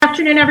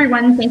afternoon,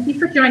 everyone. Thank you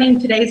for joining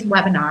today's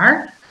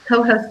webinar,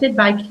 co-hosted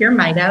by Cure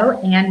Mito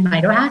and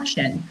Mito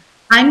Action.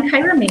 I'm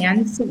Kyra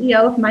Mann,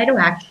 CEO of Mito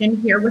Action,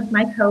 here with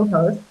my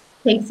co-host,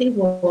 Casey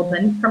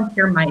Wolden from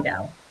Cure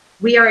Mito.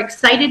 We are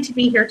excited to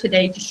be here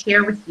today to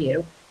share with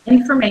you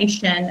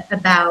information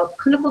about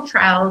clinical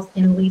trials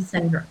in Leigh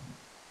syndrome.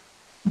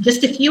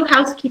 Just a few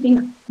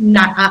housekeeping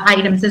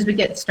items as we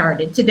get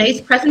started.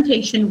 Today's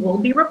presentation will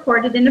be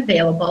recorded and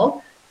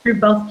available through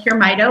both Cure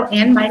Mito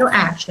and Mito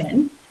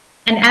Action.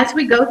 And as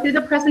we go through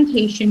the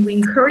presentation, we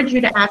encourage you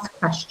to ask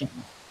questions.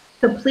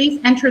 So please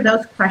enter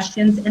those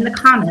questions in the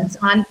comments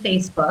on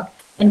Facebook,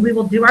 and we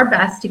will do our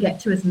best to get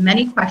to as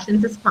many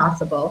questions as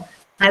possible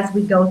as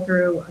we go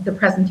through the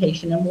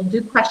presentation, and we'll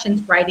do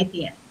questions right at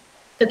the end.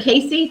 So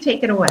Casey,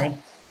 take it away.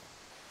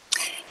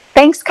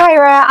 Thanks,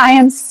 Kyra. I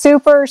am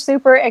super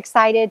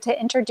excited to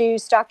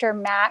introduce Dr.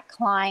 Matt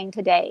Klein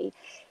today.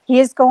 He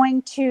is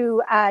going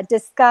to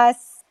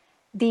discuss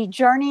the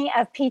journey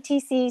of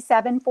PTC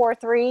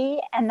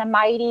 743 and the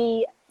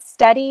MIGHTY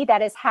study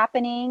that is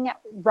happening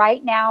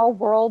right now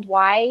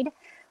worldwide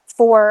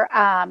for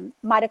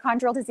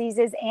mitochondrial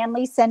diseases and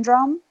Leigh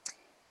syndrome.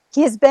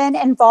 He has been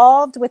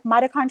involved with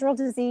mitochondrial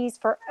disease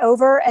for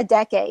over a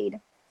decade.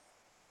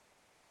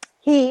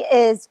 He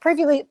is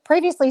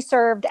previously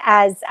served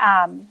as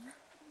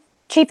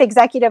Chief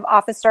Executive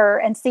Officer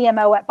and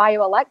CMO at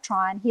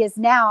BioElectron. He is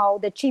now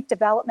the Chief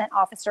Development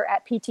Officer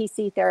at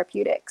PTC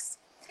Therapeutics.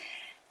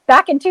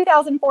 Back in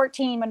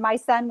 2014, when my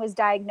son was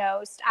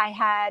diagnosed,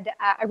 I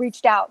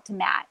reached out to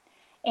Matt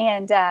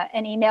and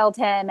emailed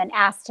him and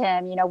asked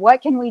him,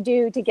 what can we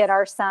do to get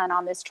our son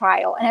on this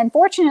trial? And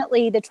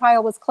unfortunately, the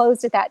trial was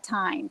closed at that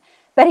time,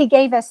 but he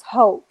gave us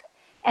hope.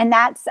 And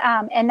that's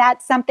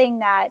something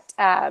that,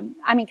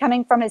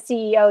 coming from a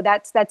CEO,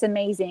 that's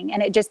amazing.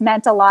 And it just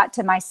meant a lot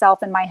to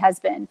myself and my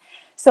husband.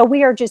 So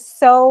we are just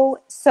so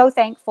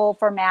thankful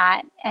for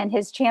Matt and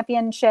his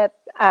championship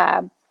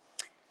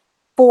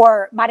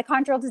for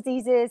mitochondrial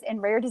diseases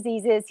and rare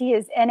diseases. He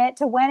is in it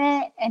to win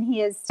it, and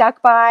he is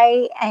stuck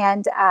by.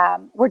 And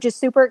we're just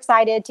super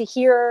excited to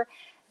hear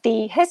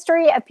the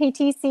history of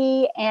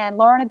PTC and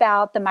learn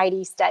about the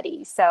MIGHTY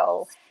study.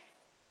 So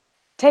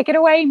take it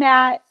away,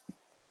 Matt.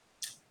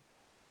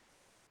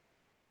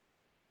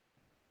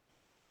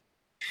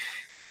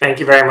 Thank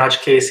you very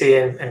much, Casey,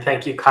 and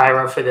thank you,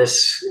 Kyra, for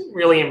this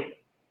really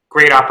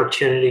great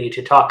opportunity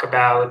to talk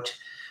about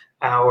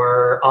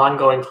our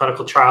ongoing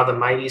clinical trial, the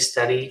MIGHTY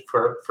study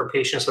for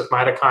patients with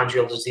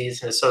mitochondrial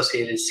disease and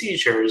associated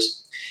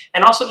seizures,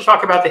 and also to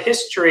talk about the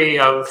history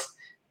of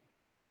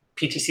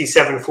PTC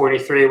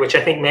 743, which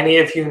I think many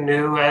of you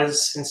knew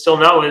as, and still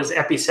know as,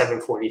 EPI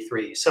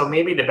 743. So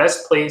maybe the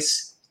best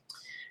place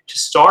to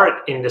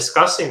start in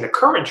discussing the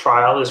current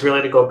trial is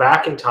really to go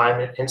back in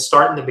time and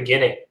start in the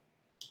beginning,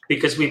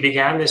 because we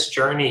began this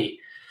journey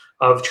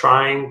of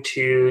trying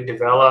to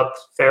develop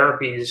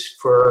therapies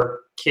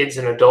for kids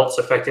and adults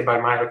affected by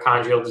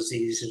mitochondrial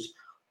diseases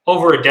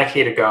over a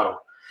decade ago.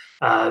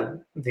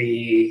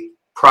 The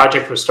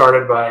project was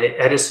started by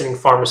Edison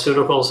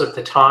Pharmaceuticals at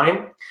the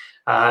time.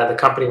 The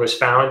company was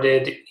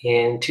founded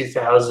in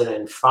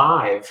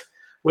 2005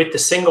 with the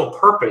single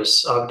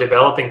purpose of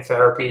developing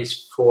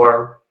therapies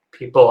for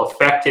people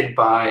affected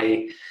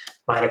by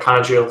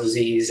mitochondrial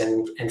disease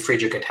and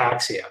Friedreich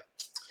ataxia.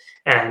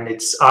 And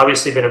it's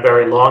obviously been a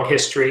very long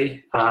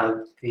history.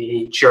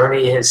 The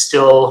journey is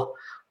still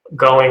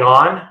going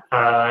on.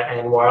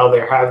 And while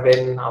there have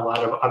been a lot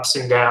of ups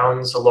and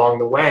downs along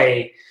the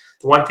way,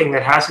 the one thing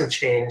that hasn't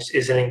changed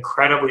is an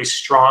incredibly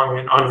strong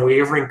and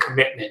unwavering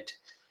commitment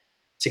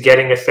to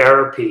getting a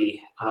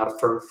therapy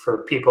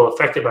for people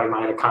affected by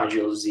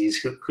mitochondrial disease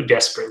who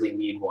desperately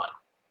need one.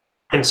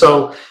 And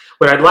so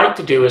what I'd like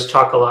to do is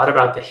talk a lot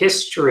about the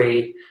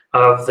history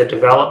of the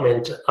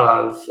development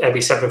of EPI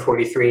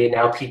 743,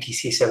 now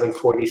PTC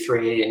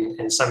 743,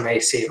 and some may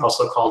see it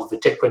also called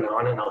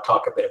vatiquinone, and I'll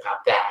talk a bit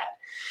about that.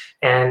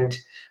 And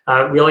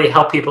really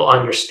help people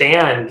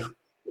understand,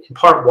 in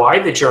part, why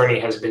the journey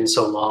has been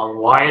so long,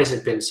 why has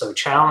it been so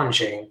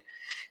challenging,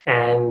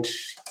 and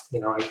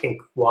I think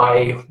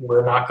why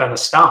we're not going to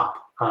stop.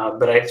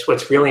 But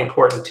what's really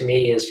important to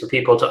me is for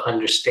people to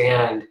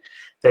understand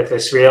that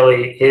this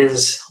really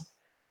is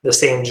the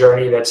same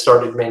journey that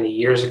started many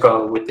years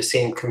ago, with the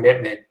same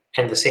commitment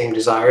and the same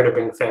desire to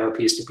bring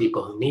therapies to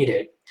people who need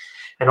it.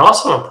 And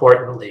also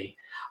importantly,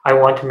 I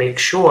want to make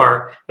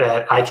sure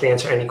that I can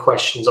answer any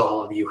questions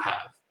all of you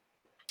have.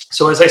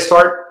 So as I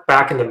start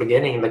back in the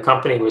beginning, the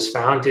company was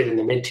founded in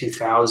the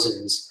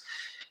mid-2000s,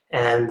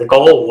 and the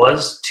goal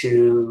was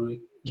to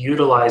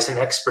utilize an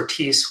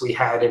expertise we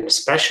had in a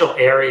special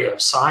area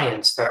of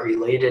science that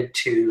related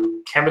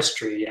to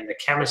chemistry and the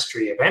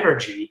chemistry of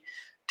energy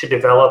to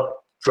develop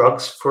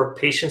drugs for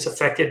patients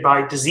affected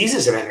by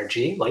diseases of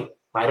energy, like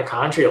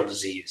mitochondrial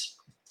disease.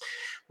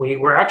 We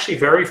were actually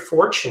very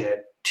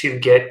fortunate to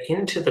get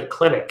into the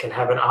clinic and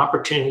have an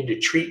opportunity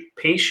to treat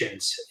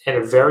patients at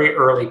a very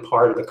early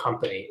part of the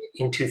company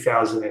in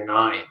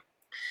 2009.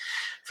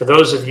 For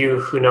those of you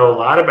who know a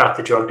lot about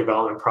the drug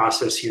development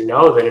process, you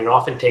know that it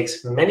often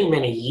takes many,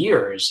 many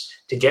years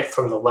to get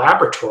from the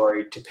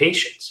laboratory to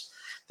patients.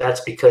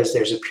 That's because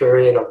there's a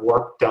period of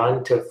work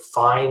done to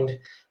find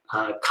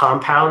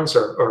compounds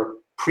or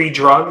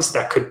pre-drugs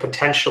that could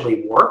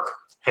potentially work.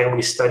 And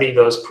we study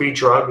those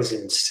pre-drugs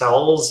in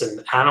cells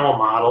and animal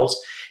models.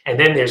 And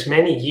then there's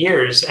many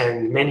years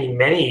and many,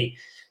 many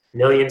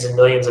millions and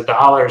millions of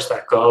dollars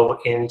that go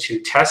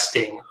into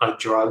testing a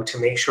drug to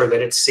make sure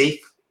that it's safe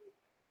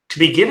to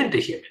be given to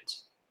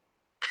humans.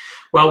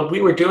 Well,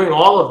 we were doing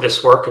all of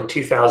this work in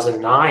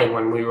 2009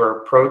 when we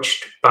were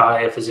approached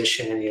by a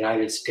physician in the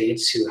United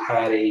States who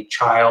had a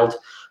child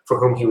for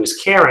whom he was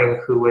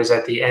caring, who was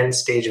at the end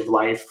stage of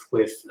life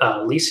with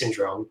Leigh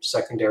syndrome,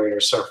 secondary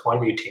to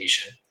SIRF1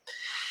 mutation.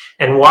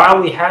 And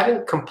while we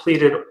hadn't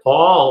completed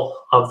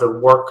all of the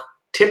work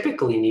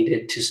typically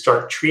needed to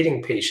start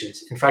treating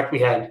patients, in fact, we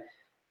had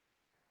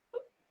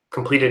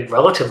completed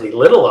relatively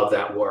little of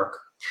that work,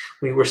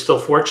 we were still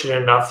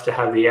fortunate enough to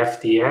have the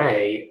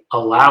FDA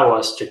allow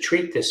us to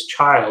treat this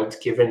child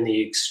given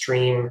the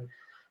extreme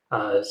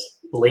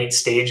late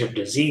stage of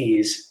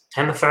disease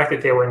and the fact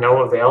that there were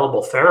no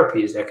available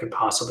therapies that could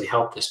possibly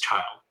help this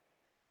child.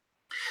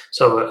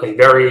 So a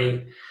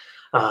very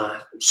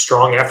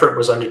strong effort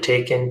was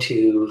undertaken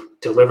to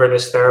deliver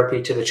this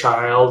therapy to the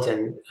child,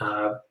 and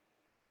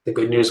the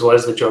good news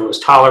was the drug was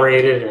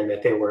tolerated and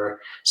that there were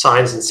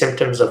signs and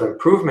symptoms of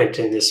improvement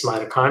in this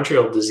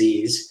mitochondrial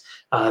disease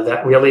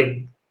that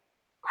really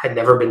had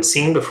never been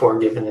seen before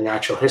given the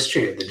natural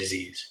history of the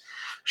disease.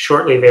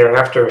 Shortly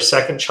thereafter, a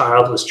second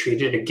child was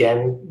treated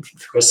again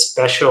through a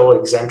special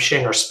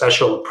exemption or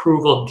special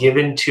approval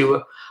given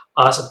to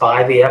us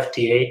by the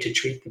FDA to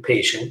treat the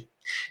patient.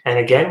 And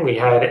again, we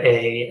had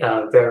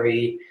a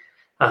very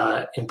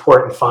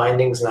important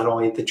findings, not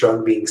only the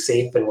drug being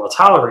safe and well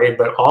tolerated,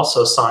 but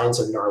also signs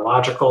of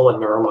neurological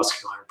and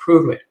neuromuscular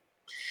improvement.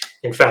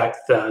 In fact,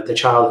 the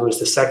child who was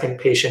the second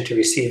patient to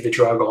receive the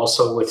drug,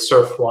 also with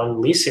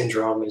SIRF1 Leigh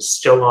syndrome, is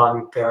still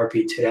on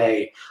therapy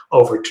today,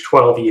 over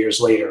 12 years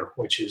later,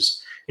 which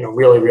is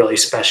really, really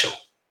special.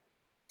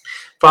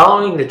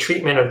 Following the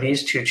treatment of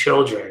these two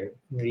children,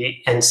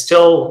 and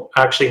still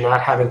actually not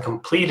having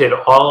completed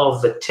all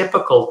of the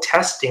typical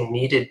testing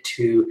needed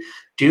to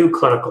do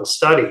clinical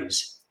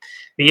studies,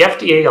 the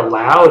FDA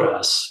allowed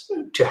us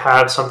to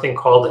have something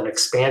called an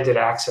expanded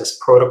access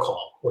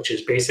protocol, which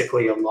is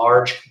basically a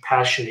large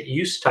compassionate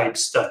use type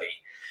study.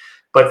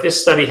 But this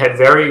study had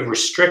very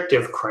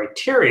restrictive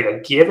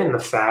criteria given the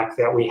fact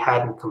that we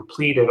hadn't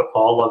completed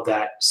all of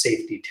that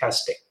safety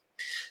testing.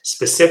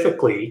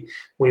 Specifically,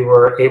 we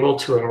were able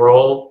to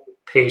enroll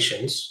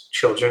patients,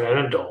 children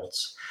and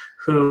adults,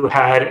 who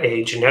had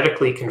a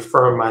genetically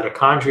confirmed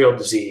mitochondrial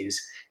disease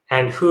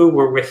and who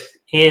were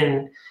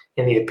within,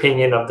 in the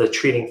opinion of the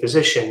treating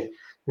physician,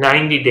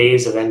 90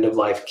 days of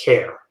end-of-life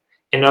care.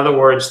 In other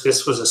words,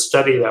 this was a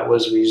study that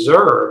was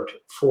reserved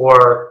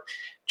for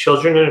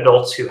children and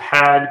adults who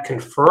had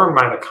confirmed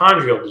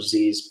mitochondrial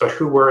disease, but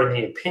who were, in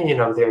the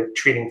opinion of their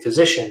treating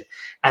physician,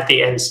 at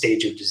the end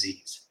stage of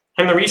disease.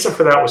 And the reason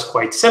for that was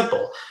quite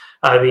simple.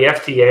 The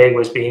FDA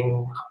was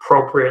being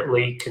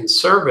appropriately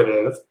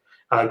conservative,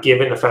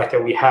 given the fact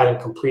that we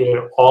hadn't completed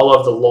all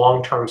of the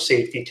long-term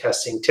safety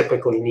testing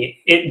typically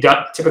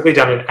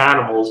done in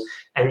animals,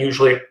 and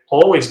usually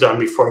always done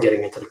before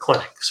getting into the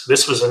clinic. So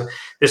this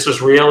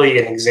was really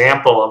an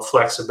example of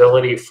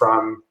flexibility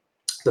from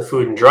the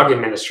Food and Drug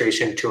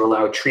Administration to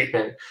allow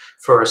treatment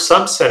for a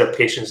subset of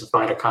patients with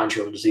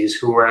mitochondrial disease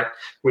who were at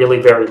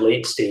really very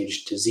late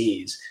stage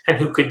disease and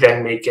who could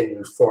then make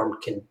an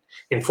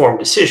informed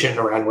decision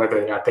around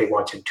whether or not they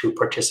wanted to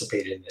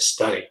participate in this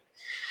study.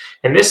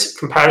 And this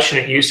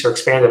compassionate use or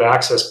expanded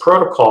access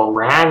protocol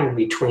ran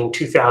between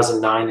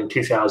 2009 and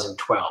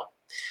 2012.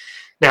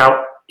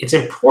 Now, it's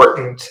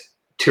important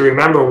to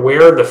remember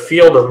where the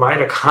field of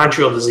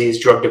mitochondrial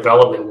disease drug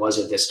development was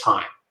at this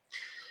time.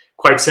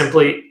 Quite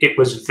simply, it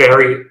was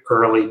very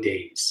early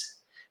days.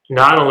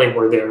 Not only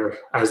were there,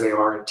 as they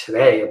are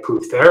today,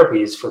 approved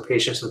therapies for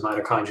patients with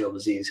mitochondrial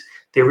disease,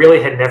 there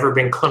really had never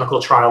been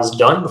clinical trials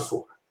done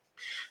before.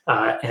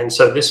 And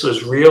so this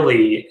was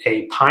really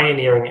a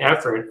pioneering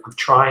effort of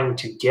trying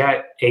to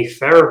get a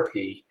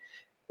therapy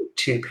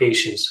to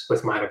patients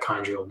with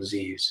mitochondrial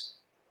disease.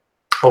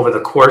 Over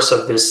the course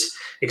of this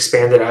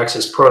expanded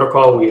access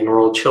protocol, we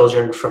enrolled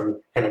children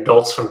and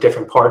adults from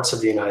different parts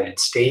of the United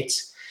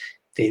States.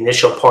 The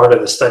initial part of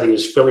the study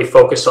was really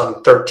focused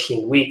on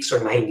 13 weeks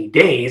or 90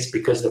 days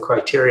because the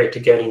criteria to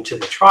get into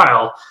the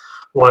trial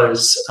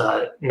was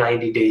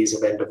 90 days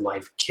of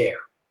end-of-life care.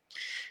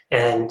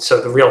 And so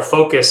the real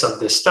focus of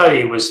this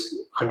study was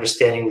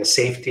understanding the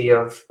safety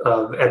of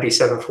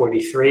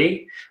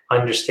EBI-743,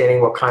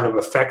 understanding what kind of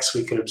effects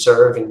we could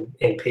observe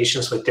in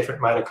patients with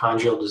different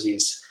mitochondrial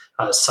disease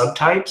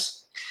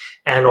subtypes,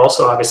 and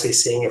also obviously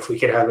seeing if we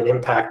could have an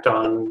impact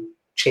on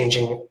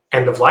changing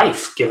end of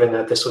life, given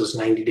that this was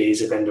 90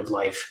 days of end of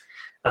life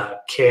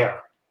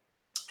care.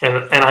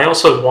 And I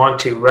also want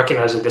to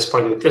recognize at this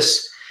point that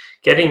this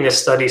getting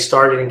this study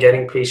started and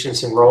getting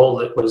patients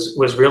enrolled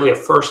was really a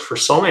first for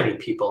so many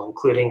people,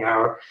 including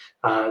our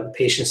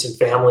patients and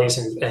families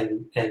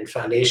and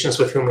foundations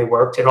with whom we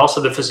worked, and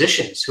also the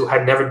physicians who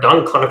had never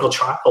done clinical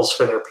trials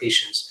for their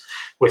patients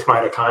with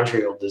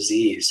mitochondrial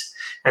disease.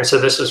 And so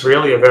this was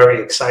really a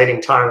very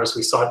exciting time as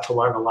we sought to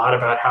learn a lot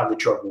about how the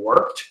drug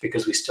worked,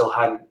 because we still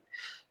hadn't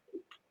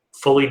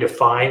fully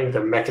defined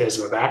the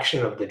mechanism of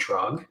action of the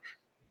drug,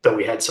 though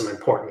we had some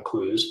important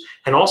clues,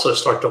 and also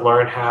start to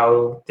learn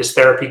how this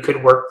therapy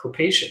could work for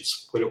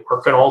patients. Would it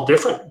work on all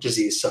different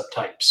disease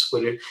subtypes?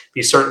 Would it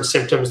be certain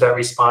symptoms that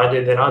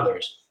responded than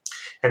others?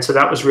 And so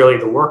that was really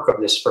the work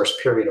of this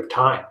first period of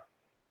time.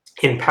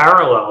 In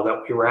parallel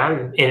that we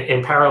ran,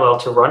 in parallel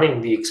to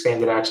running the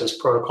expanded access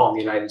protocol in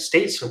the United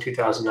States from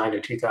 2009 to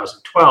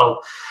 2012,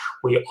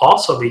 we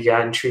also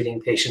began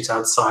treating patients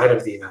outside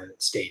of the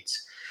United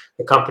States.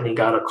 The company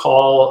got a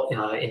call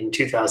in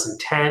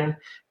 2010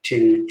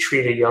 to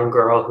treat a young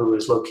girl who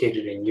was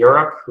located in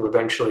Europe, who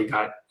eventually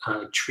got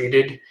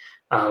treated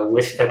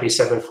with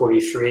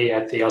EPI-743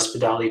 at the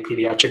Ospedale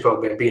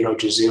Pediatrico Bambino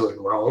Gesù in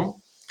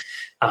Rome.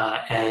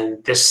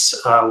 And this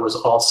was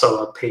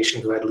also a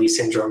patient who had Lee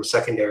syndrome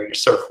secondary to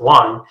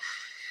SIRF1.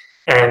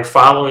 And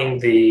following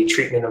the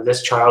treatment of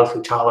this child,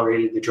 who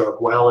tolerated the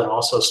drug well and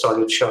also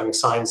started showing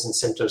signs and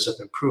symptoms of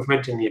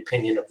improvement in the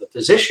opinion of the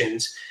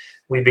physicians,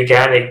 we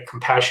began a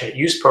compassionate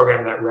use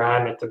program that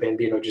ran at the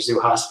Bambino Gesù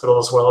Hospital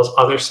as well as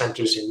other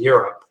centers in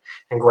Europe,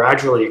 and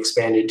gradually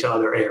expanded to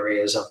other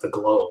areas of the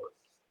globe.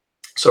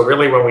 So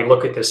really, when we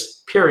look at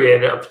this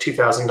period of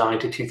 2009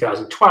 to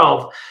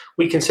 2012,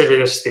 we consider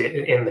this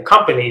in the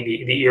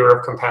company the era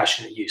of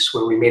compassionate use,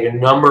 where we made a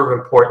number of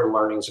important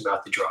learnings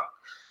about the drug.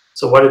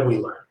 So what did we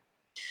learn?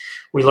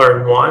 We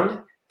learned,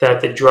 one,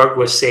 that the drug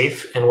was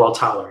safe and well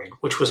tolerated,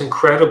 which was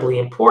incredibly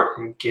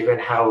important given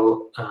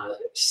how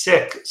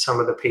sick some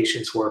of the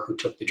patients were who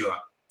took the drug.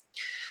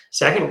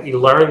 Second, we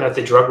learned that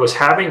the drug was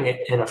having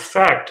an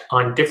effect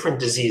on different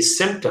disease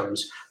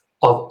symptoms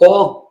of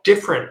all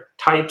different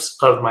types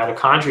of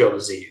mitochondrial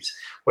disease,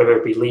 whether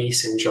it be Lee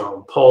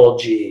syndrome,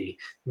 POLG,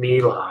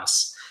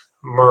 MELAS,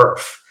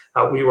 MRF.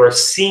 We were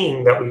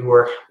seeing that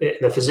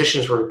the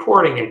physicians were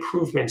reporting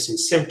improvements in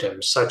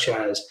symptoms, such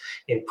as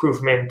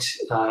improvement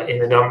in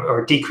the number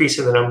or decrease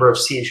in the number of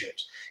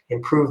seizures,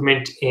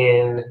 improvement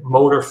in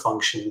motor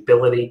function,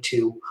 ability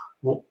to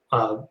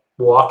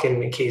walk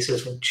in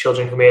cases of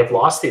children who may have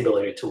lost the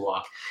ability to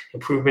walk,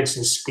 improvements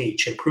in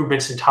speech,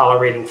 improvements in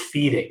tolerating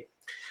feeding,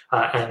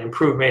 and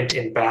improvement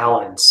in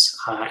balance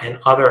and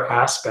other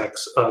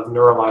aspects of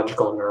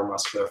neurological and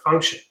neuromuscular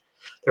function.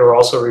 There were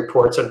also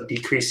reports of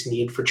decreased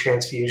need for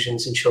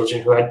transfusions in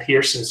children who had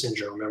Pearson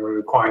syndrome and were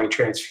requiring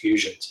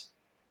transfusions.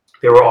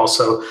 There were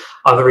also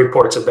other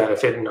reports of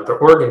benefit in other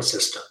organ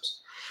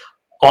systems.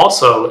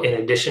 Also, in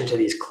addition to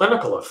these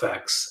clinical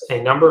effects, a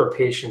number of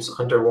patients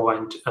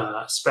underwent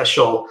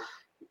special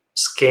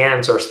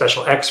scans or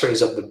special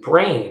x-rays of the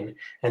brain,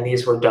 and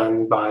these were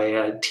done by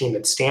a team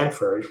at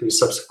Stanford who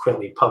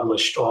subsequently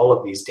published all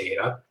of these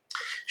data,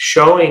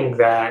 showing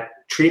that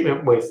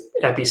treatment with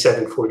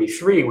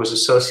EPI-743 was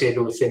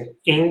associated with an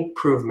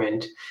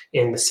improvement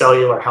in the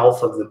cellular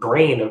health of the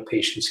brain of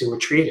patients who were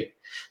treated.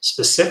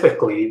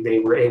 Specifically, they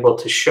were able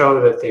to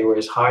show that there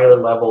was higher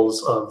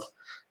levels of,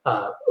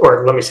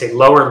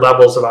 lower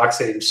levels of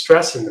oxidative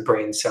stress in the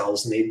brain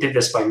cells, and they did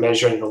this by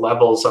measuring the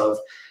levels of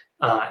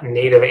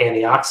native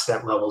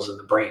antioxidant levels in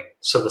the brain.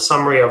 So the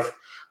summary of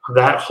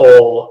that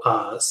whole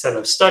set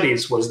of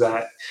studies was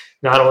that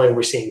not only were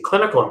we seeing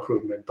clinical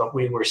improvement, but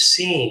we were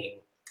seeing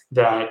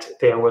that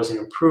there was an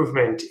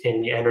improvement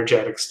in the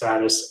energetic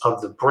status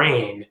of the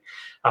brain,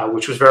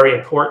 which was very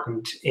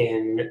important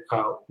in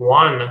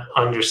one,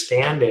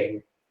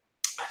 understanding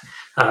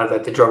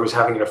that the drug was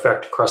having an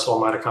effect across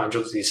all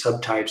mitochondrial disease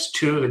subtypes.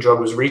 Two, the drug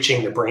was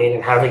reaching the brain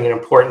and having an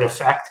important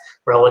effect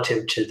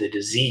relative to the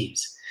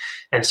disease.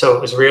 And so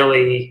it was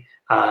really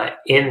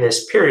in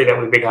this period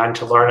that we began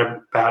to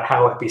learn about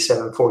how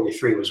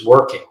EPI-743 was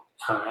working.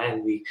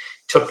 And we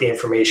took the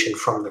information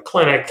from the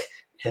clinic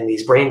and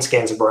these brain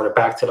scans and brought it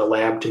back to the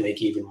lab to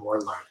make even more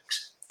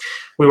learnings.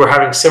 We were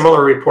having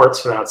similar reports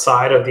from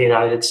outside of the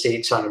United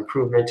States on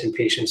improvement in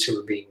patients who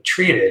were being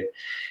treated.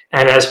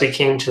 And as we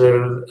came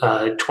to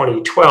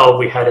 2012,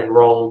 we had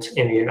enrolled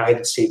in the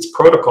United States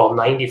protocol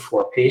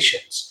 94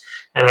 patients.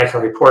 And I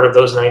can report of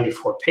those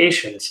 94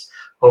 patients,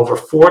 over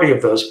 40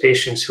 of those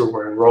patients who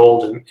were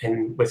enrolled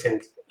in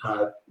within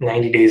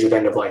 90 days of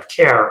end-of-life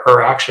care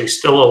are actually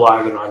still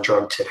alive and on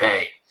drug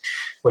today,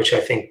 which I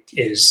think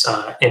is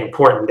an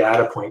important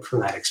data point from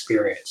that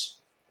experience.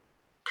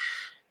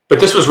 But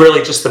this was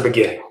really just the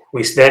beginning.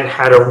 We then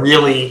had to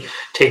really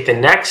take the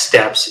next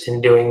steps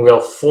in doing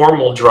real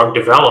formal drug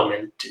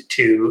development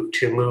to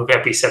move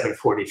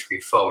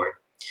EPI-743 forward.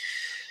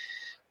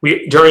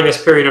 During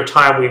this period of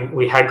time,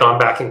 we had gone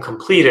back and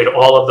completed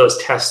all of those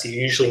tests you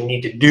usually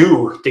need to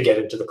do to get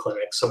into the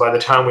clinic. So by the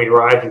time we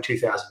arrived in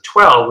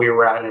 2012, we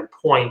were at a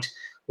point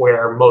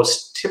where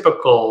most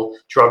typical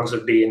drugs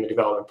would be in the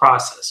development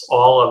process.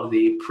 All of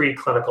the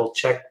preclinical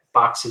check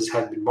boxes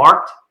had been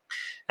marked,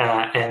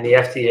 And the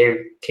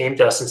FDA came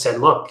to us and said,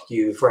 look,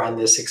 you've ran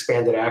this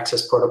expanded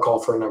access protocol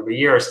for a number of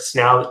years. It's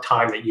now the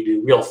time that you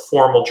do real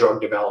formal drug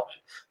development,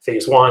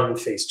 phase 1,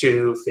 phase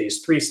 2,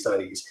 phase 3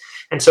 studies.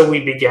 And so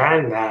we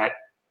began that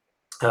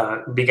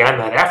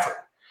effort.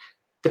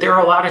 But there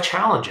are a lot of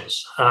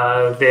challenges.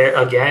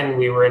 Again,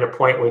 we were in a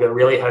point where there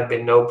really had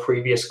been no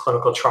previous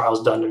clinical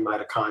trials done in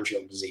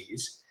mitochondrial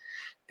disease.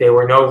 There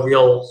were no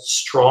real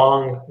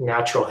strong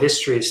natural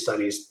history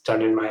studies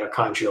done in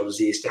mitochondrial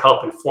disease to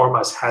help inform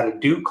us how to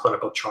do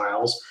clinical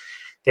trials.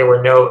 There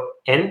were no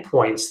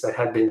endpoints that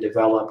had been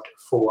developed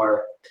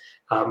for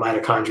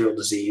mitochondrial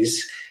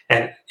disease.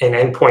 And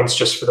endpoints,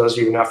 just for those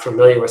of you not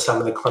familiar with some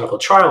of the clinical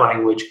trial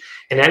language,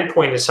 an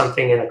endpoint is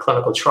something in a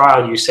clinical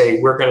trial you say,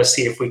 we're going to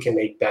see if we can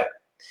make better.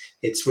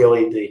 It's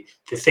really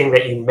the thing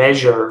that you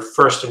measure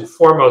first and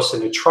foremost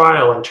in a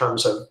trial in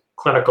terms of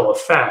clinical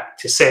effect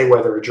to say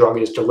whether a drug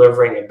is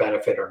delivering a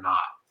benefit or not.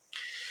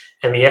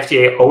 And the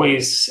FDA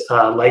always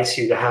likes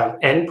you to have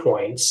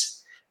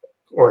endpoints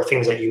or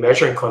things that you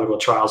measure in clinical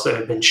trials that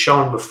have been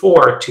shown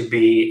before to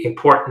be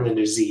important in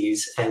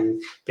disease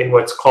and been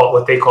what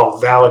they call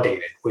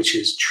validated, which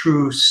is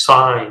true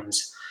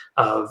signs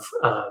of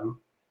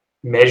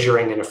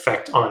measuring an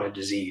effect on a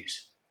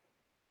disease.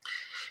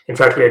 In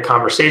fact, we had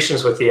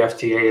conversations with the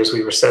FDA as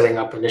we were setting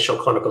up initial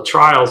clinical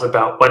trials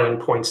about what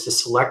endpoints to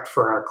select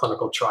for our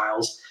clinical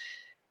trials.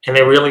 And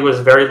there really was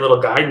very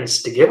little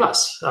guidance to give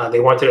us. They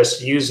wanted us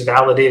to use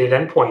validated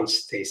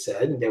endpoints, they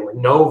said. There were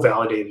no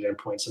validated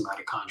endpoints in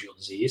mitochondrial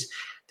disease.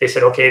 They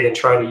said, okay, then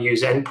try to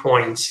use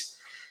endpoints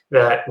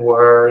that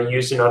were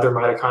used in other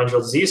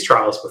mitochondrial disease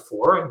trials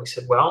before. And we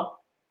said,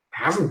 well,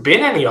 there haven't been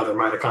any other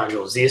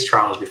mitochondrial disease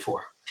trials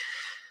before.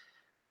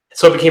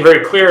 So it became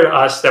very clear to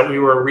us that we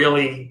were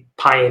really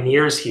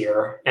pioneers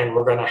here, and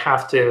we're going to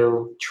have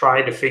to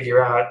try to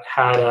figure out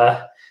how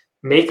to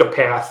make a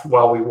path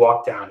while we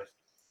walk down it.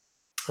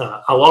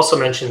 I'll also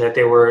mention that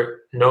there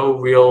were no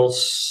real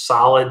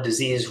solid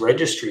disease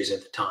registries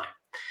at the time.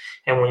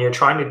 And when you're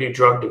trying to do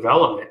drug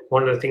development,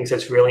 one of the things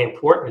that's really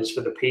important is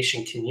for the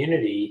patient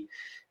community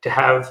to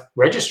have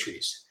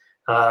registries.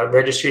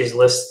 Registries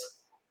list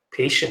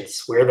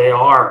patients, where they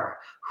are,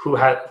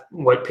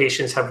 what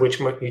patients have which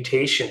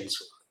mutations,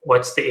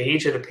 what's the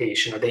age of the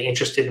patient, are they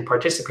interested in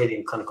participating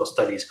in clinical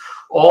studies,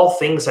 all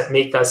things that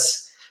make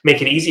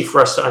it easy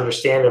for us to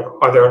understand,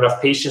 are there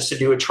enough patients to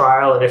do a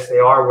trial, and if they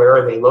are, where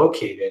are they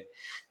located?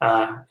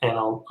 And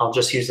I'll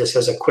just use this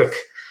as a quick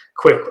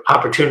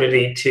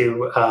opportunity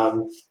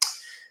to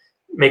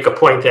make a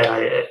point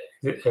that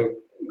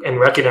and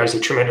recognize the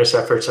tremendous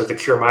efforts of the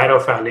Cure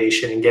Mito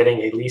Foundation in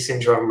getting a Lee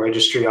syndrome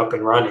registry up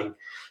and running.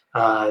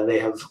 They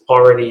have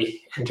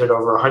already entered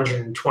over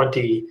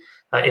 120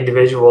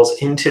 individuals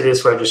into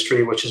this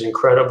registry, which is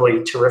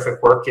incredibly terrific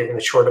work given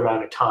the short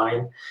amount of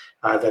time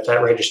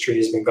that registry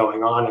has been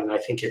going on. And I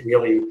think it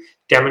really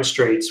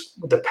demonstrates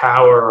the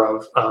power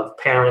of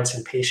parents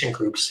and patient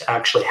groups to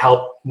actually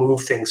help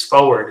move things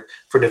forward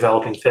for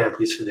developing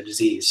therapies for the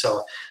disease.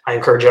 So I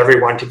encourage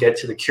everyone to get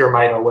to the Cure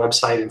Mito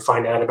website and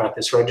find out about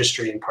this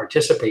registry and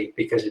participate,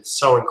 because it's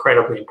so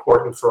incredibly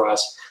important for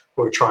us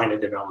who are trying to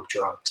develop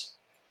drugs.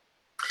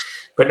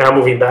 But now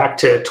moving back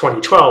to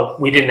 2012,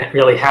 we didn't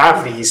really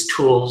have these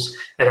tools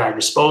at our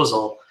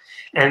disposal.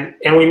 And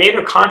we made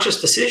a conscious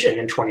decision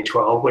in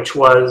 2012, which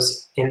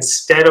was,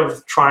 instead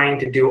of trying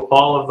to do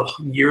all of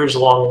the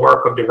years-long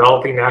work of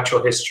developing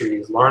natural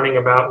histories, learning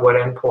about what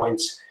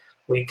endpoints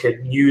we could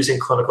use in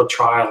clinical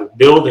trials,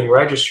 building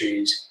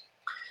registries,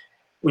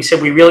 we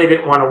said we really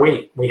didn't want to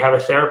wait. We have a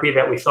therapy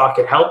that we thought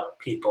could help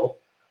people.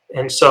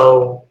 And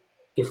so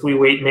if we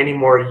wait many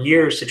more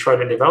years to try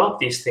to develop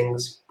these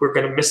things, we're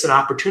going to miss an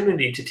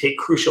opportunity to take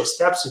crucial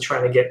steps in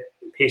trying to get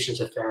patients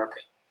a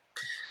therapy.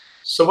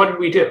 So what did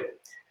we do?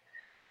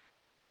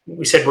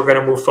 We said we're going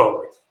to move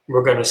forward.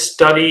 We're going to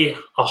study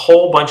a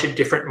whole bunch of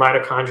different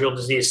mitochondrial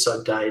disease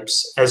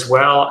subtypes, as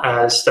well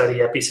as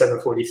study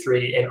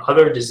EPI-743 and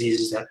other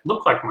diseases that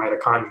look like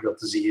mitochondrial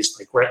disease,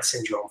 like Rett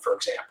syndrome, for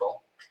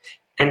example,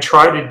 and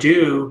try to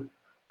do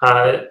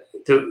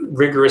the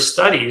rigorous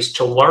studies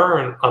to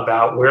learn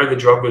about where the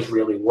drug was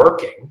really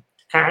working,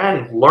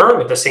 and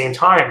learn at the same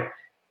time,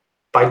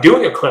 by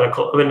doing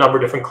a number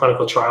of different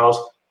clinical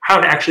trials, how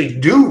to actually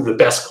do the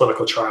best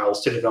clinical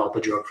trials to develop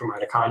a drug for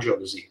mitochondrial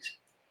disease.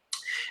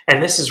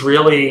 And this is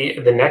really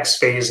the next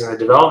phase in the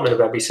development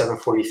of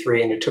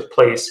EPI-743, and it took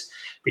place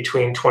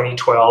between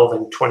 2012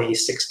 and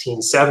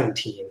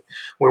 2016-17,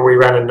 where we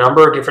ran a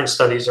number of different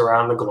studies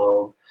around the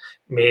globe,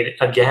 made,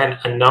 again,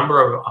 a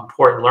number of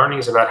important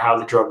learnings about how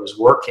the drug was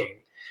working,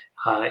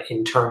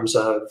 in terms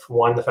of,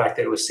 one, the fact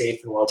that it was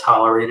safe and well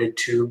tolerated,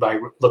 two, by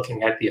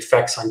looking at the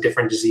effects on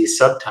different disease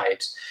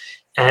subtypes.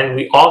 And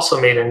we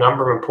also made a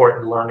number of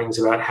important learnings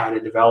about how to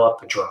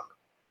develop a drug.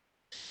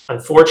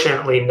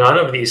 Unfortunately, none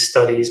of these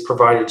studies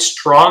provided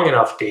strong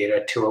enough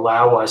data to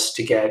allow us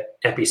to get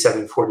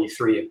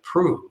EPI-743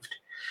 approved.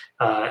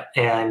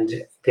 And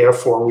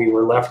therefore, we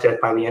were left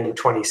by the end of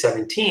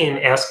 2017,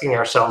 asking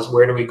ourselves,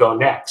 where do we go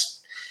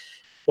next?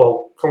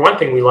 Well, for one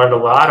thing, we learned a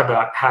lot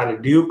about how to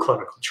do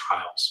clinical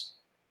trials.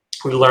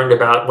 We learned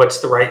about what's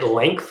the right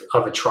length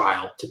of a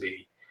trial to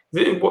be,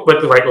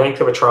 what the right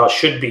length of a trial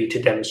should be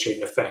to demonstrate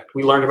an effect.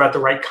 We learned about the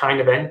right kind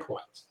of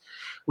endpoints.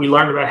 We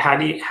learned about how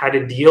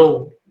to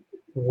deal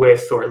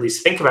with, or at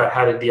least think about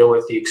how to deal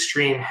with, the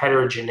extreme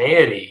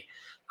heterogeneity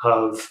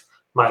of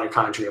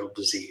mitochondrial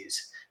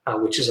disease,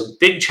 which is a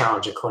big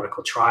challenge in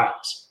clinical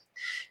trials.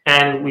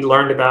 And we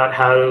learned about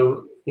how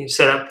to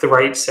set up the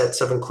right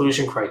sets of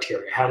inclusion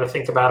criteria, how to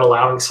think about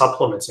allowing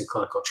supplements in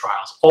clinical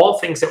trials, all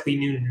things that we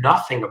knew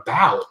nothing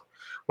about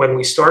when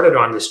we started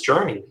on this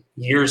journey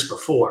years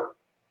before.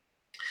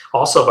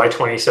 Also, by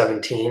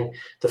 2017,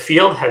 the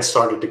field had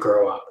started to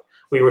grow up.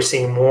 We were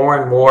seeing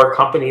more and more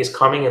companies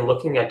coming and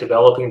looking at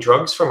developing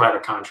drugs for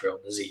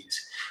mitochondrial disease.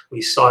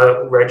 We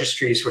saw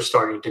registries were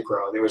starting to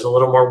grow. There was a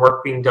little more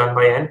work being done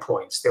by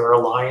endpoints. There were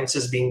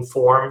alliances being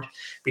formed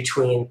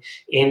between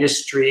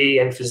industry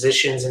and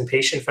physicians and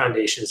patient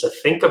foundations to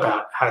think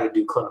about how to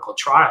do clinical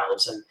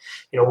trials. And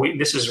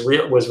this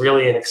was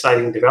really an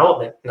exciting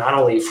development, not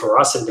only for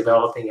us in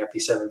developing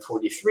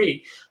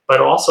EPI-743,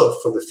 but also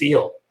for the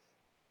field.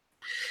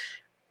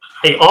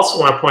 I also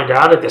want to point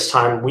out at this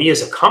time, we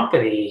as a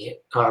company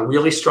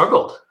really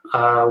struggled.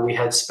 We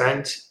had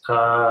spent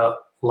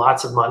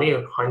lots of money,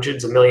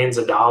 hundreds of millions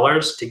of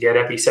dollars, to get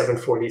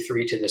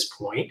EPI-743 to this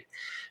point.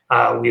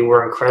 We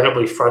were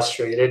incredibly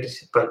frustrated,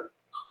 but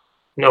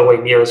no way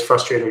near as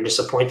frustrated or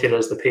disappointed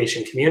as the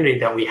patient community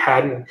that we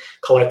hadn't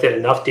collected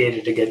enough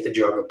data to get the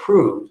drug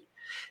approved.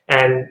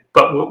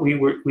 But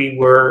we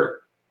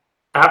were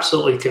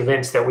absolutely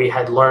convinced that we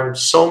had learned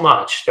so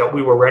much that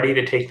we were ready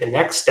to take the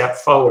next step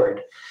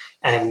forward.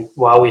 And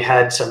while we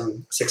had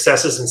some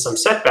successes and some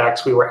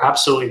setbacks, we were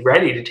absolutely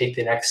ready to take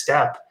the next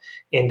step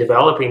in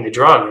developing the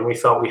drug. And we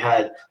felt we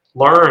had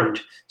learned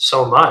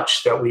so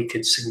much that we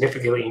could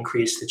significantly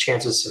increase the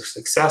chances of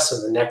success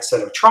in the next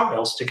set of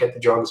trials to get the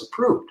drugs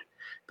approved,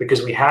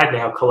 because we had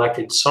now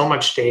collected so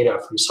much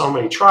data from so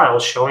many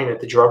trials showing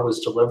that the drug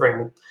was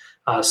delivering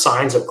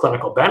signs of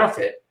clinical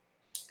benefit,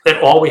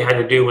 that all we had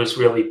to do was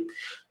really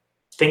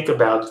think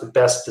about the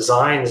best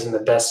designs and the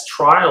best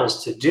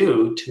trials to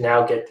do to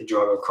now get the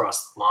drug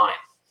across the line.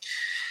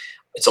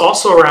 It's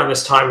also around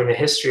this time in the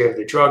history of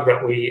the drug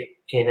that we,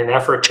 in an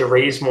effort to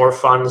raise more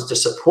funds to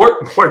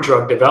support more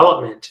drug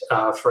development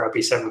for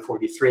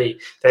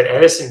EPI-743, that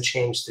Edison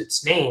changed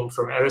its name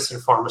from Edison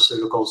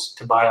Pharmaceuticals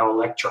to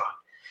BioElectron.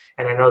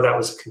 And I know that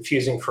was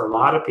confusing for a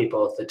lot of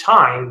people at the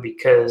time,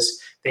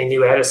 because they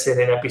knew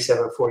Edison and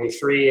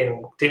EPI-743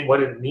 and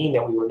what did it mean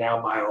that we were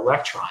now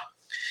BioElectron.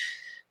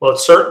 Well, it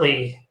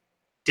certainly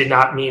did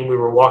not mean we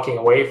were walking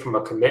away from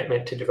a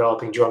commitment to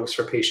developing drugs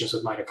for patients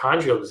with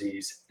mitochondrial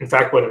disease. In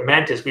fact, what it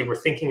meant is we were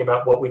thinking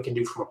about what we can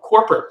do from a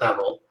corporate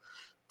level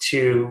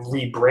to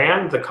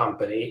rebrand the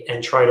company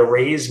and try to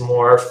raise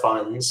more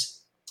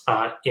funds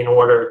in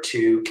order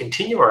to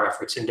continue our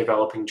efforts in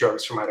developing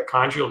drugs for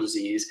mitochondrial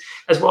disease,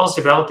 as well as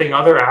developing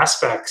other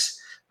aspects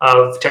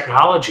of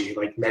technology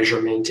like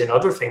measurement and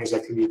other things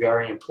that can be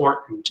very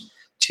important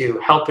to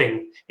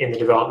helping in the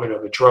development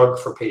of a drug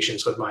for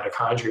patients with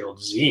mitochondrial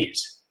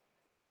disease.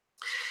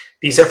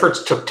 These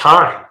efforts took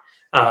time,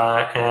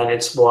 and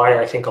it's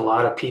why I think a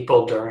lot of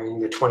people during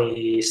the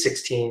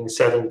 2016,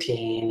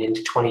 17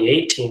 into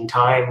 2018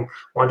 time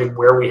wondered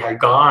where we had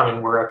gone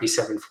and where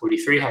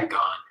EPI-743 had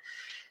gone.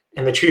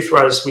 And the truth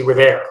was, we were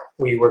there.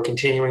 We were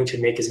continuing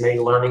to make as many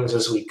learnings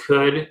as we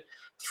could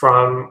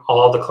from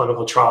all the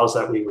clinical trials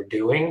that we were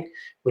doing.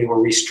 We were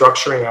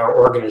restructuring our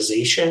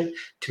organization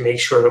to make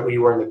sure that we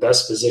were in the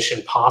best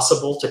position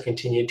possible to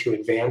continue to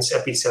advance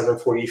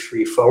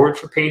EPI-743 forward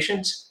for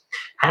patients.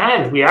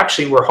 And we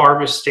actually were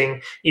harvesting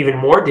even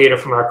more data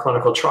from our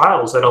clinical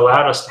trials that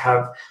allowed us to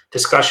have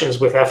discussions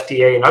with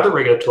FDA and other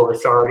regulatory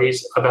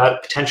authorities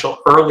about potential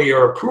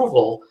earlier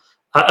approval,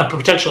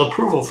 potential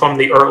approval from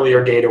the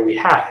earlier data we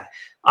had.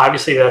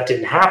 Obviously, that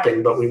didn't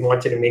happen, but we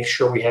wanted to make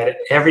sure we had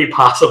every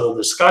possible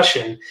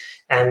discussion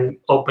and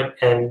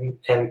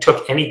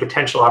took any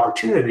potential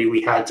opportunity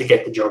we had to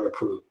get the drug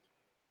approved.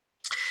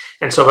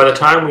 And so by the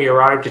time we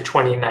arrived at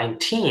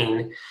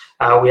 2019,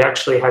 we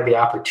actually had the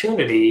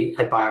opportunity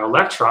at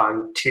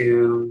BioElectron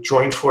to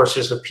join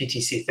forces with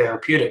PTC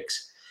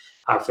Therapeutics.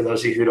 For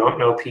those of you who don't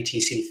know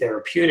PTC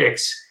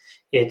Therapeutics,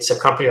 it's a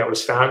company that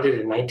was founded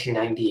in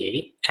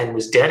 1998 and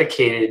was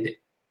dedicated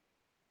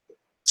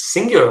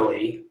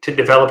singularly to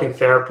developing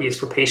therapies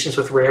for patients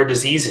with rare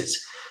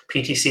diseases.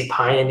 PTC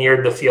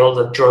pioneered the field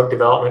of drug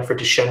development for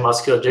Duchenne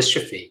muscular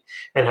dystrophy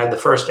and had the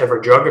first ever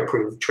drug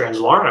approved,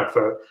 Translarna,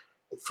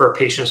 for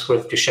patients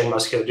with Duchenne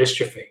muscular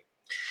dystrophy.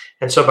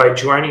 And so by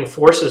joining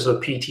forces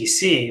with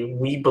PTC,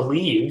 we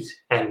believed,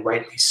 and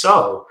rightly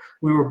so,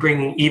 we were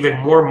bringing even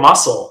more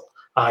muscle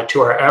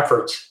to our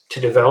efforts to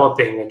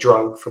developing a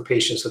drug for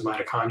patients with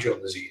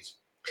mitochondrial disease.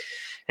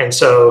 And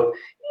so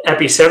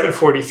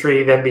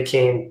EPI-743 then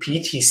became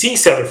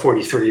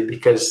PTC-743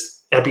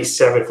 because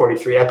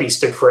EPI-743, EPI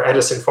stood for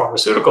Edison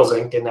Pharmaceuticals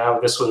Inc., and now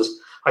this was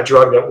a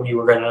drug that we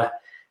were going to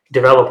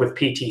develop with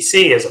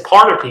PTC as a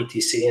part of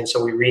PTC, and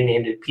so we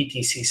renamed it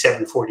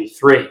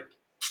PTC-743.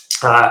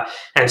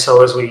 And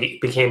so as we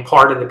became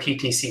part of the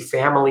PTC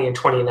family in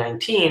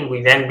 2019,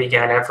 we then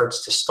began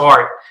efforts to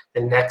start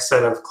the next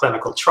set of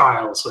clinical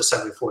trials with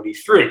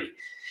 743.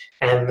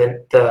 And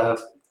the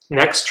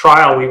next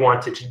trial we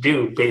wanted to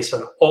do, based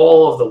on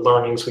all of the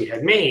learnings we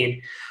had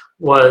made,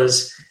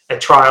 was a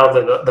trial,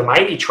 the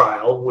MIGHTY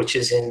trial, which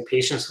is in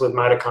patients with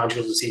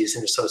mitochondrial disease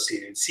and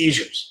associated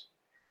seizures.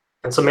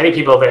 And so many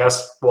people have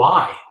asked,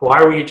 why?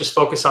 Why were you just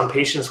focused on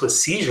patients with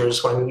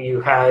seizures when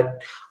you had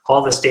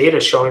all this data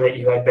showing that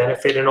you had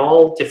benefit in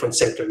all different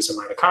symptoms of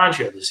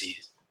mitochondrial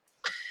disease?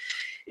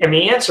 And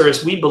the answer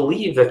is, we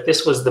believe that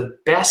this was the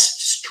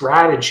best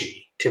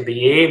strategy to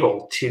be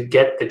able to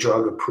get the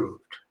drug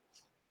approved.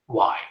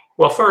 Why?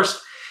 Well,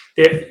 first,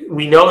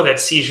 we know that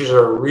seizures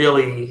are a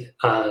really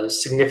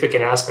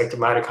significant aspect of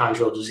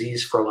mitochondrial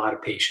disease for a lot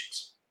of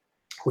patients.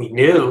 We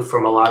knew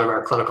from a lot of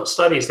our clinical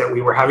studies that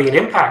we were having an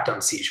impact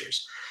on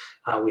seizures.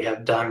 We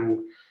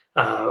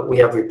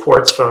have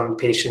reports from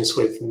patients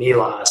with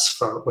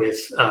MELAS, with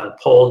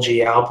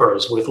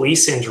Pol-G-Alpers, with Lee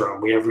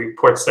syndrome. We have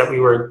reports that we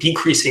were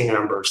decreasing the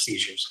number of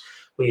seizures.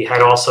 We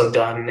had also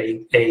done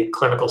a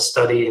clinical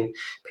study in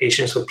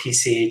patients with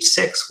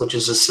PCH6, which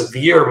is a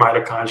severe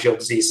mitochondrial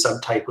disease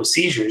subtype with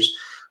seizures,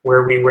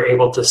 where we were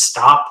able to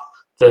stop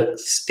the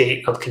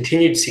state of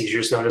continued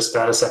seizures known as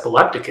status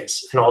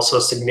epilepticus, and also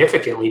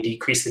significantly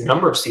decrease the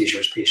number of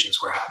seizures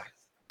patients were having.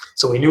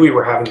 So we knew we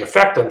were having an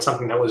effect on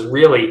something that was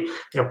really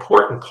an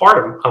important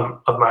part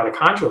of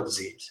mitochondrial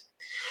disease.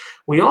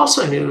 We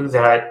also knew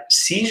that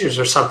seizures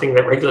are something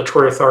that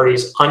regulatory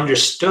authorities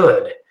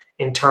understood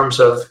in terms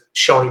of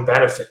showing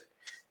benefit.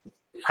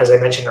 As I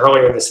mentioned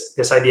earlier,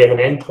 this idea of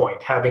an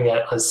endpoint, having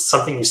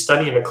something you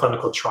study in a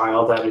clinical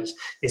trial that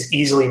is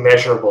easily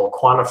measurable,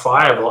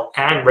 quantifiable,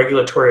 and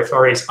regulatory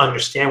authorities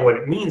understand what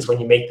it means when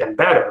you make them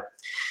better,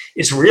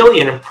 is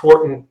really an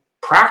important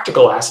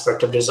practical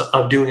aspect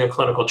of doing a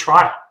clinical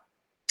trial.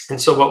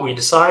 And so what we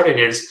decided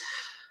is,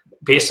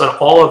 based on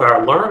all of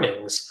our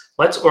learnings,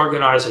 let's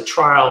organize a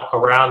trial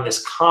around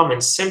this common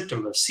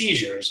symptom of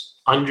seizures,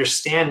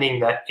 understanding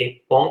that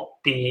it won't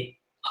be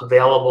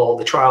available,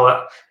 the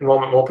trial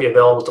enrollment won't be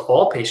available to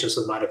all patients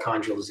with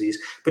mitochondrial disease,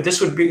 but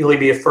this would really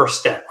be a first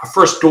step, a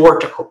first door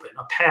to open,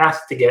 a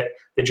path to get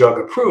the drug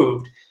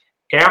approved,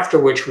 after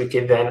which we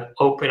could then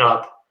open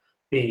up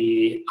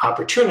the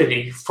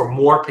opportunity for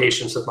more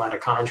patients with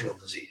mitochondrial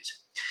disease.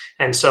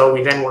 And so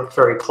we then worked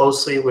very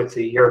closely with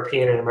the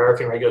European and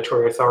American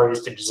regulatory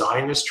authorities to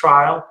design this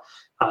trial,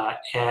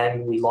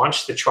 and we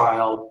launched the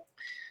trial,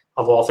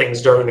 of all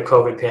things, during the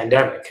COVID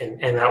pandemic.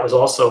 And that was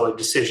also a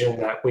decision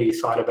that we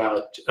thought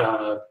about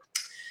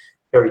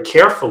very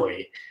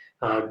carefully,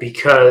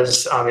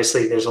 because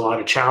obviously there's a lot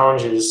of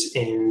challenges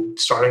in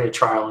starting a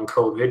trial in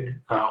COVID,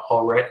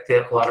 already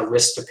a lot of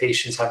risks to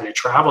patients having to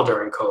travel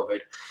during COVID.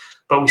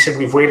 But we said,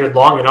 we've waited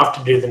long enough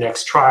to do the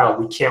next trial.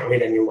 We can't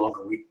wait any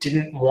longer. We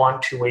didn't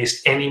want to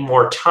waste any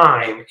more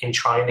time in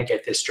trying to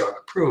get this drug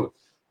approved.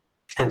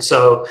 And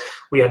so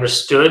we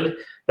understood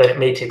that it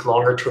may take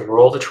longer to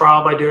enroll the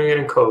trial by doing it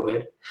in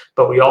COVID,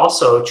 but we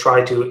also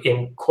tried to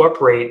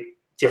incorporate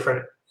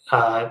different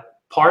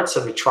parts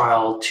of the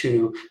trial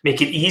to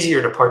make it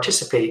easier to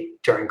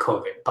participate during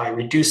COVID by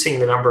reducing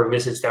the number of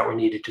visits that were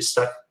needed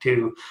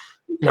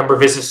number of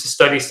visits to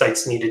study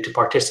sites needed to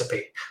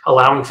participate,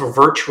 allowing for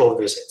virtual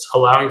visits,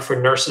 allowing for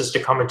nurses to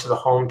come into the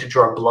home to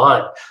draw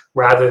blood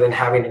rather than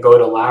having to go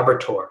to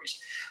laboratories.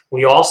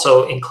 We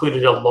also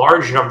included a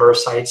large number of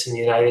sites in the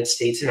United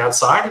States and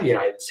outside of the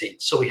United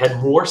States. So we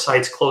had more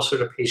sites closer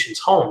to patients'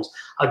 homes,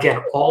 again,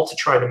 all to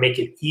try to make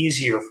it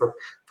easier for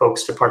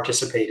folks to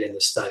participate in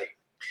the study.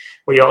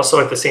 We also,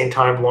 at the same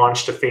time,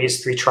 launched a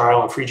phase 3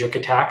 trial on Friedreich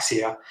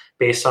ataxia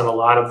based on a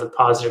lot of the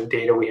positive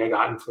data we had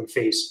gotten from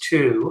phase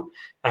 2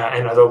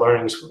 and other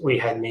learnings we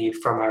had made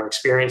from our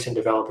experience in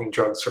developing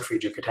drugs for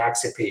Friedreich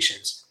ataxia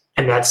patients.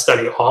 And that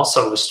study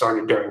also was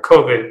started during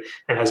COVID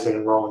and has been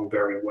enrolling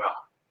very well.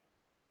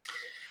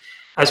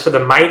 As for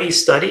the MIGHTY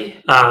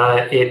study,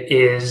 it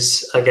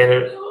is,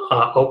 again,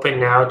 open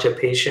now to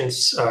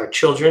patients,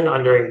 children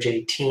under age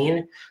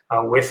 18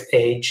 with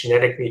a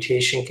genetic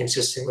mutation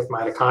consistent with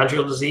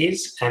mitochondrial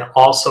disease and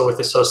also with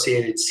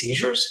associated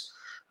seizures.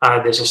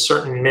 There's a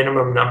certain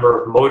minimum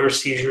number of motor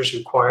seizures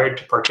required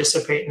to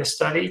participate in the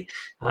study.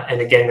 And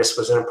again, this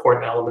was an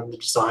important element of the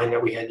design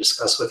that we had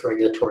discussed with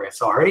regulatory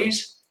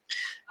authorities.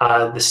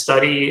 The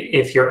study,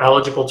 if you're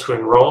eligible to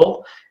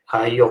enroll,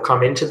 you'll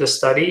come into the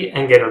study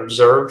and get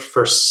observed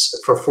for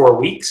 4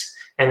 weeks.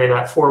 And in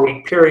that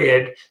 4-week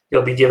period,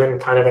 you'll be given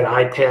kind of an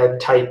iPad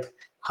type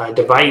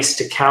device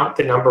to count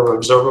the number of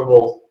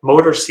observable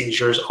motor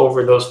seizures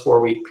over those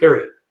 4-week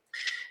period.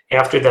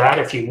 After that,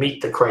 if you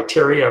meet the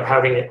criteria of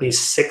having at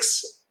least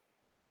 6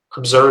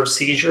 observed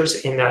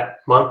seizures in that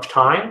month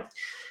time,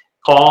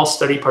 all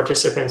study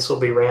participants will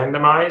be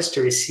randomized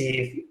to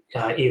receive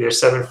either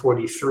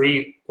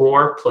 743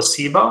 or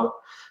placebo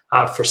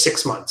for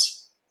 6 months.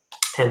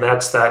 And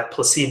that's that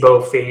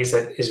placebo phase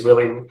that is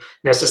really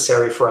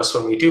necessary for us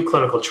when we do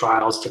clinical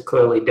trials to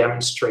clearly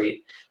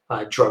demonstrate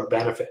drug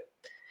benefit.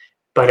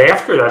 But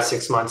after that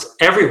 6 months,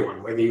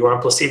 everyone, whether you're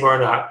on placebo or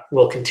not,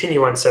 will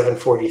continue on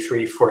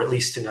 743 for at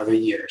least another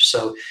year.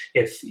 So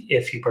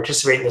if you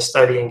participate in the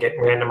study and get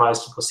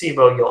randomized to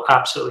placebo, you'll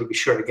absolutely be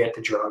sure to get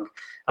the drug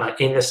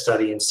in the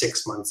study in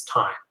 6 months'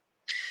 time.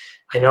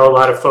 I know a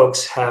lot of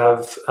folks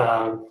have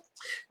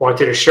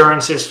wanted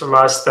assurances from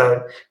us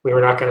that we were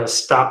not going to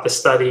stop the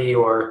study,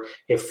 or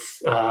if,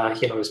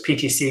 is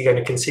PTC going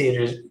to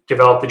continue to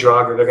develop the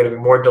drug, or are there going to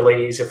be more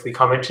delays if we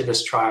come into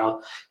this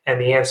trial? And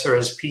the answer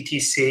is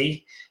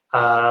PTC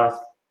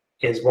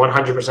is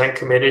 100%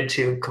 committed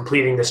to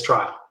completing this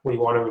trial. We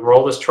want to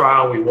enroll this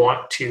trial. We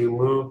want to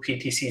move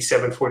PTC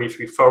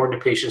 743 forward to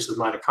patients with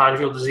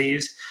mitochondrial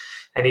disease.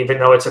 And even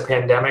though it's a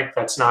pandemic,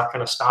 that's not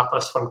going to stop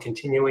us from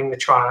continuing the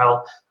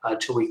trial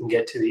till we can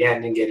get to the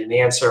end and get an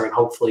answer and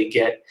hopefully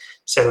get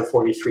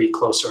 743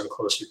 closer and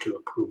closer to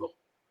approval.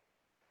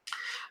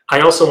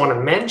 I also want to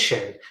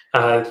mention,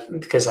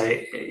 because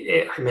I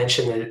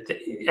mentioned that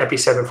Epi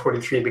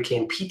 743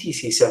 became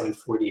PTC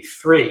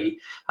 743,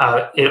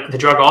 the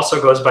drug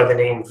also goes by the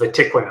name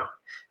vatiquinone.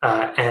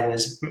 And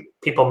as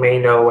people may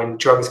know, when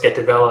drugs get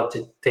developed,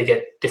 they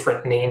get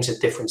different names at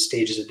different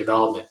stages of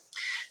development.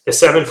 The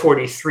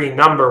 743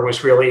 number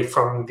was really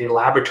from the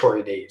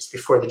laboratory days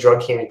before the drug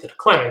came into the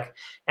clinic,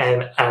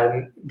 and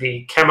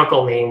the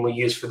chemical name we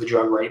use for the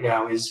drug right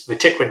now is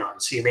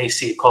vatiquinone. So you may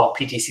see it called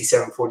PTC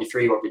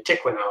 743 or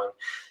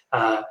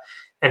vatiquinone.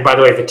 And by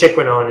the way,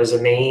 vatiquinone is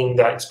a name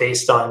that's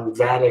based on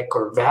Vatic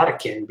or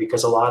Vatican,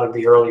 because a lot of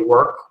the early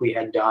work we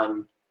had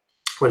done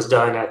was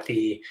done at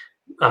the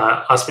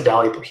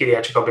Ospedale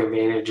Pediatrico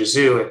Bambino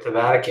Gesù at the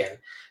Vatican.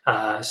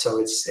 So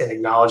it's an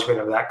acknowledgement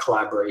of that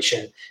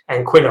collaboration,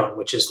 and quinone,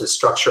 which is the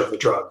structure of the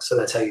drug. So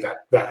that's how you got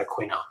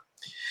vatiquinone.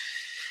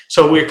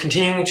 So we're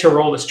continuing to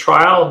enroll this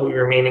trial. We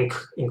remain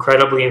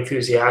incredibly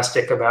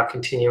enthusiastic about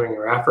continuing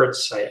our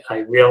efforts. I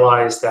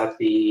realize that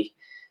the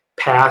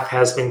path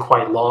has been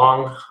quite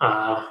long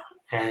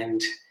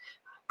and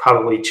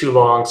probably too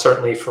long,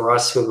 certainly for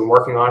us who have been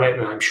working on it,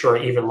 and I'm sure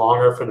even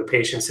longer for the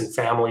patients and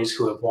families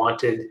who have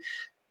wanted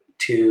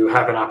to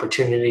have an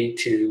opportunity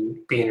to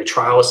be in a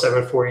trial of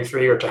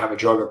 743 or to have a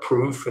drug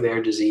approved for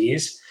their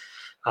disease.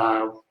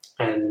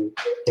 And,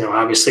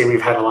 obviously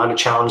we've had a lot of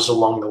challenges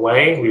along the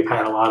way. We've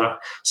had a lot of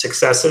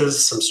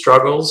successes, some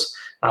struggles,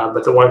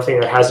 but the one thing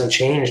that hasn't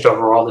changed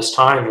over all this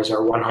time is our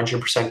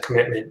 100%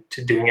 commitment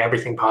to doing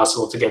everything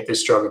possible to get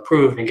this drug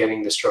approved and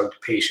getting this drug to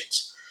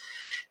patients.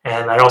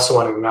 And I also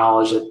want to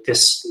acknowledge that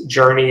this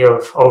journey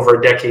of over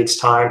a decade's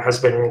time has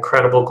been an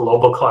incredible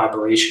global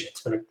collaboration.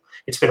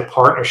 It's been a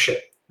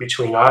partnership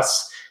between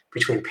us,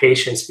 between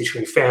patients,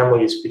 between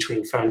families,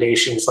 between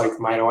foundations like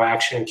Mito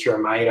Action and Cure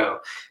Mito,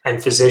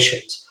 and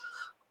physicians.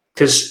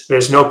 Because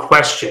there's no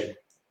question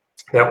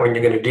that when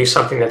you're going to do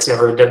something that's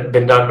never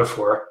been done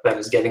before, that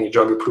is getting a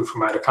drug approved for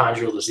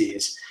mitochondrial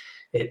disease,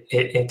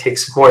 it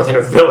takes more than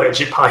a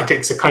village. It probably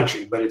takes a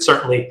country, but it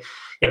certainly,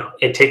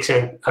 it takes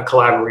a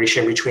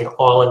collaboration between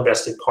all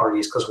invested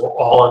parties, because we're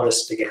all in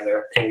this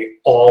together and we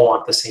all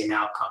want the same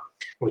outcome,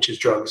 which is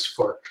drugs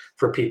for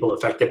people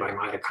affected by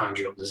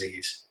mitochondrial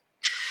disease.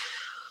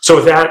 So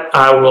with that,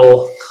 I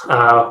will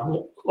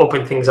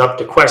open things up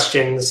to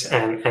questions,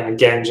 and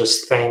again,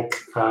 just thank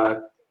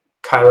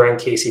Kyra and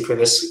Casey for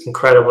this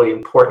incredibly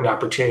important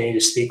opportunity to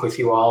speak with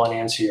you all and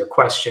answer your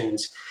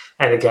questions.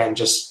 And again,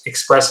 just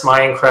express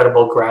my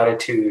incredible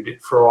gratitude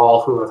for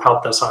all who have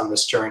helped us on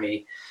this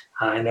journey.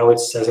 I know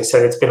as I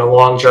said, it's been a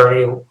long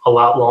journey, a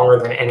lot longer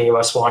than any of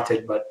us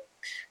wanted, but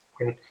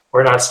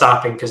we're not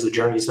stopping because the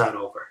journey's not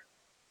over.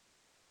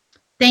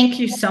 Thank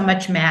you so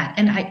much, Matt.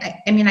 And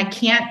I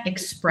can't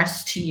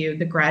express to you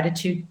the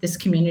gratitude this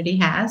community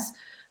has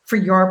for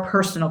your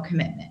personal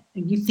commitment.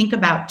 You think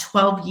about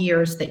 12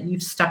 years that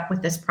you've stuck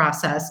with this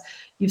process.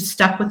 You've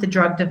stuck with the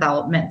drug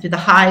development through the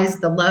highs,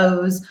 the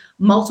lows,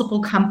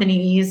 multiple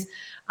companies.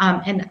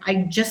 And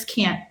I just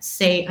can't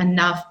say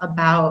enough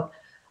about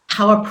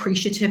how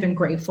appreciative and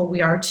grateful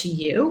we are to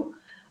you.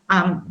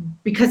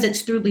 Because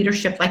it's through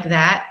leadership like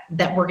that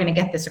we're going to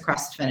get this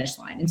across the finish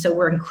line. And so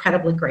we're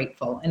incredibly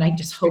grateful. And I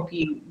just hope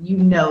you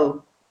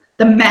know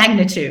the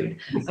magnitude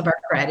of our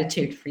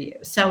gratitude for you.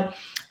 So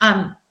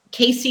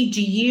Casey,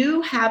 do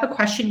you have a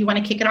question? You want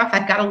to kick it off?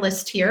 I've got a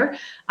list here,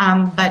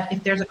 but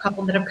if there's a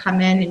couple that have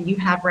come in and you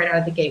have right out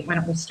of the gate, why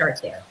don't we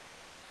start there?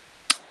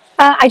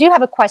 I do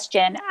have a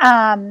question.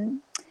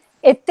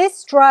 If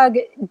this drug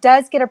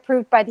does get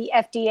approved by the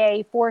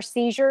FDA for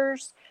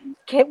seizures,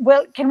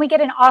 can we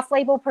get an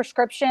off-label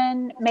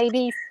prescription,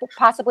 maybe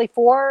possibly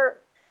for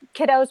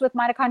kiddos with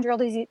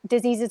mitochondrial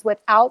diseases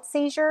without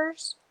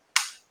seizures?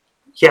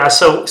 Yeah,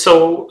 so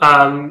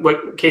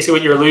Casey,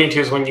 what you're alluding to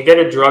is when you get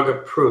a drug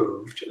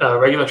approved,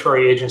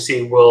 regulatory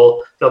agency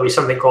there'll be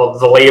something called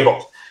the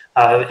label.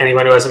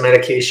 Anyone who has a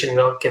medication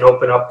can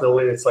open up the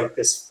lid. It's like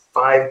this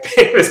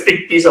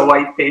big piece of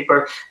white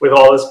paper with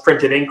all this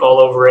printed ink all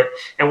over it.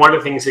 And one of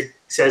the things it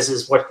says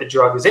is what the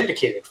drug is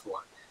indicated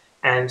for.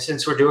 And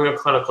since we're doing a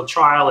clinical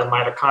trial in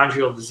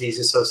mitochondrial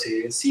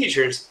disease-associated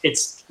seizures,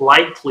 it's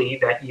likely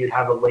that you'd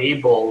have a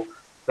label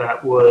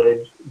that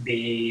would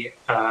be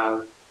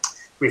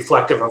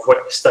reflective of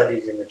what you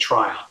studied in the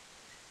trial.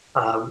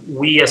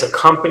 We as a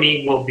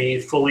company will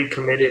be fully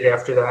committed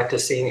after that to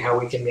seeing how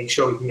we can make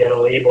sure we can get a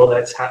label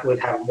that would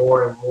have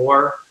more and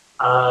more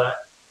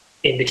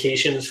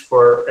indications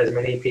for as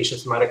many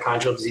patients with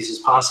mitochondrial disease as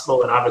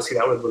possible, and obviously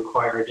that would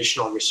require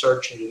additional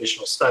research and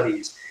additional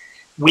studies.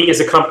 We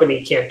as a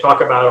company can't talk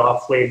about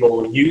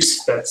off-label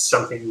use. That's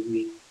something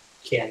we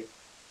can't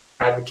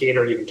advocate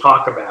or even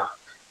talk about.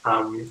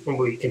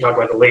 We can talk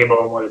about the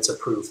label and what it's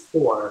approved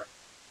for,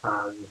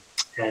 and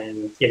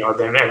then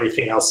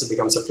everything else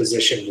becomes a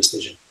physician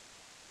decision.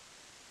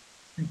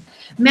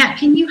 Matt,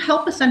 can you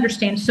help us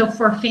understand, so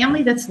for a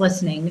family that's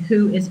listening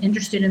who is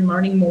interested in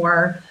learning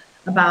more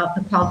about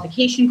the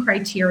qualification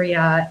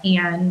criteria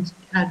and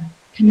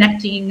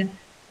connecting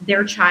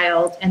their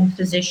child and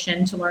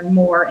physician to learn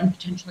more and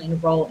potentially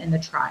enroll in the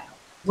trial,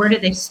 where do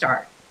they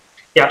start?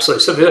 Yeah,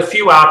 absolutely. So there's a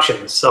few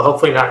options. So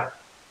hopefully not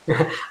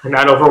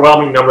an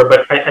overwhelming number,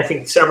 but I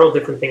think several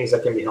different things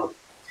that can be helpful.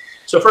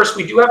 So first,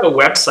 we do have a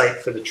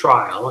website for the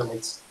trial, and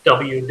it's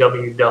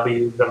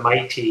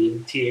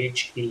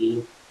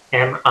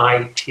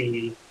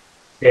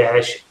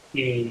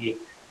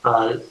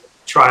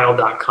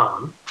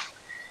www.themit-trial.com.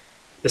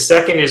 The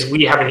second is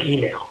we have an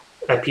email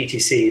at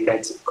PTC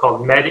that's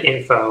called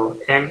medinfo,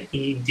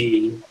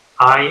 medinfo,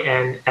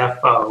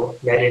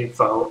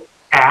 medinfo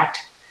at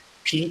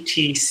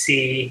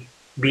ptcbio.com.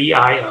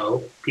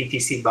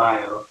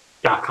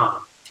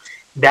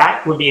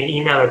 That would be an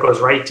email that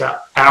goes right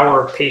to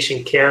our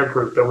patient care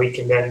group, and we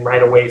can then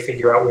right away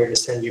figure out where to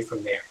send you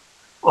from there.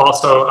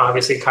 Also,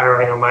 obviously,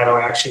 Kyra, I know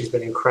MitoAction has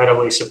been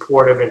incredibly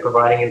supportive in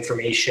providing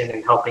information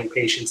and helping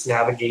patients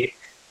navigate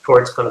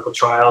towards clinical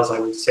trials. I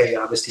would say,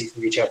 obviously, you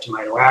can reach out to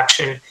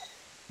MitoAction.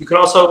 You can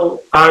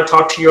also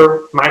talk to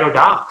your Mito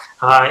doc.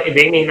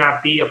 They may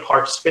not be a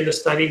participant in the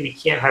study. We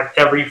can't have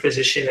every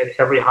physician at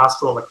every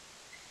hospital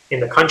in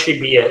the country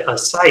be a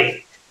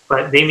site,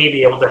 but they may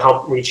be able to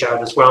help reach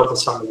out as well to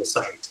some of the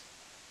sites.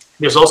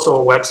 There's also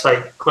a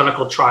website,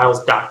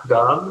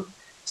 clinicaltrials.gov,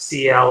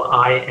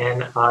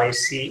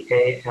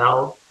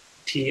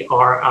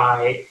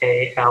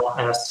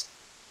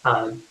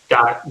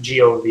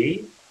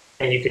 clinicaltrials.gov,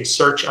 and you can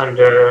search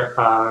under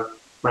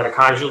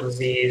mitochondrial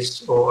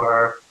disease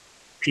or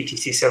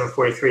PTC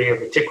 743 or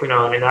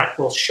vatiquinone, and that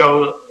will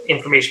show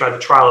information about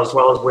the trial as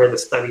well as where the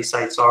study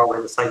sites are,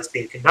 where the site's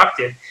being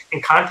conducted,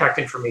 and contact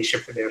information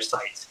for their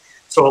sites.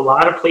 So a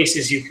lot of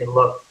places you can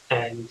look,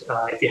 and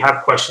if you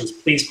have questions,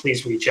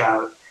 please reach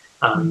out.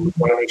 We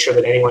want to make sure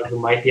that anyone who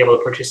might be able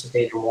to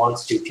participate and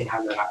wants to can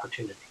have that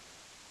opportunity.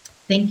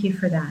 Thank you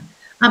for that.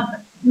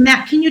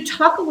 Matt, can you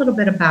talk a little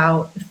bit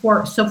about,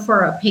 for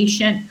a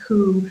patient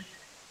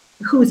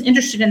who's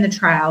interested in the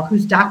trial,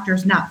 whose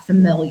doctor's not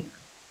familiar,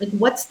 like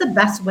what's the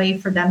best way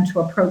for them to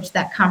approach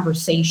that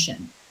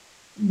conversation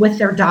with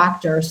their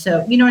doctor?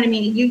 So, you know what I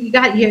mean?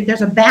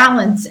 There's a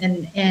balance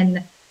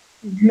in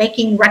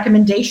making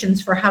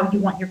recommendations for how you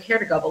want your care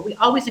to go, but we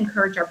always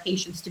encourage our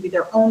patients to be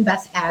their own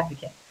best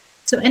advocate.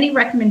 So any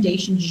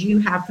recommendations you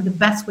have for the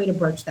best way to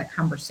broach that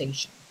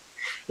conversation?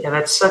 Yeah,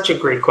 that's such a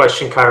great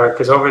question, Kyra,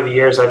 because over the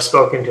years I've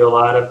spoken to a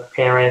lot of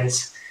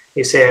parents.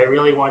 They say, I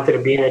really wanted to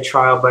be in a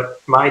trial, but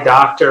my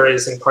doctor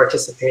isn't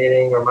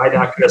participating, or my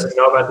doctor doesn't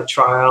know about the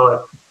trial. And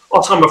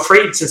also, I'm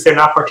afraid since they're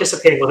not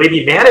participating, will they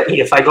be mad at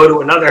me if I go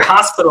to another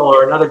hospital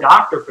or another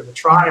doctor for the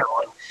trial?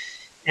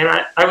 And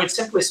I would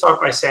simply start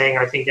by saying,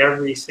 I think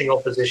every single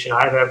physician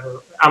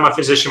I'm a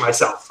physician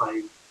myself,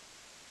 and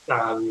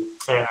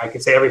I can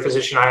say every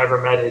physician I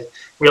ever met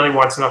really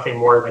wants nothing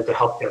more than to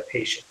help their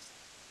patients.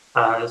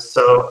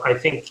 So I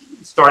think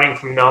starting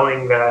from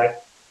knowing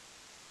that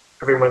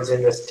everyone's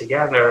in this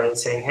together and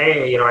saying,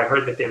 hey, I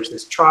heard that there's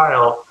this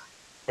trial,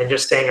 and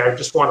just saying, I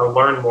just want to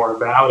learn more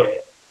about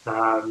it.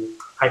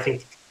 I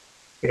think,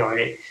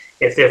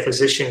 if their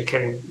physician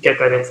can get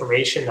that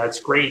information, that's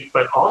great.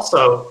 But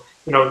also,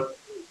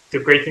 the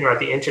great thing about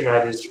the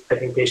internet is I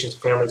think patients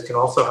and families can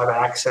also have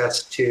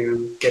access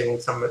to getting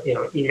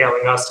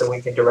emailing us, so we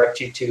can direct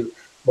you to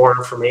more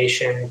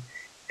information.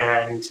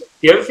 And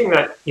the other thing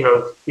that,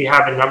 we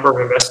have a number of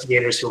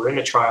investigators who are in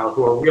the trial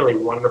who are really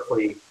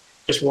wonderful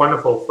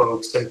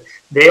folks, and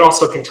they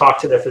also can talk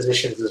to their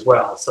physicians as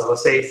well. So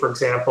say, for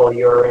example,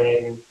 you're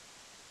in,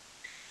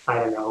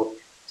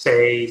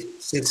 say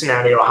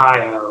Cincinnati,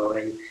 Ohio,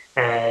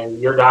 and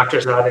your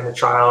doctor's not in the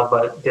trial,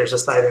 but there's a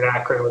site in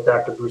Akron with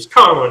Dr. Bruce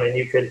Cohen,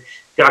 and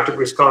Dr.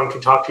 Bruce Cohen can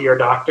talk to your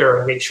doctor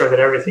and make sure that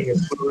everything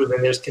is smooth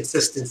and there's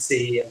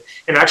consistency.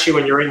 And actually,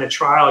 when you're in the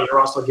trial, you're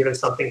also given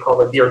something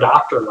called a Dear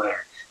Doctor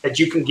letter that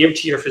you can give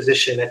to your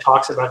physician that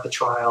talks about the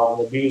trial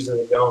and the do's and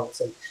the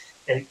don'ts.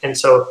 And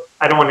so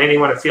I don't want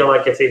anyone to feel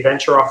like if they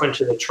venture off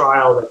into the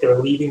trial that they're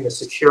leaving the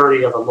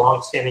security of a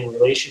long-standing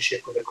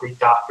relationship with a great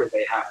doctor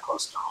they have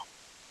close to home.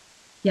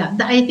 Yeah,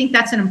 I think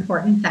that's an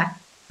important fact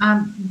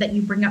that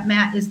you bring up,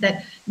 Matt, is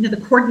that the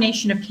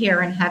coordination of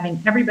care and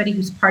having everybody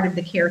who's part of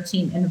the care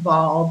team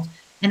involved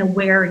and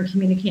aware and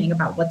communicating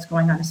about what's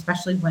going on,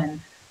 especially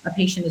when a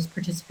patient is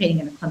participating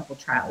in a clinical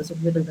trial, is a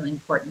really, really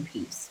important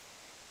piece.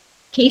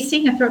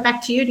 Casey, I'll throw it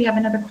back to you. Do you have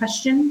another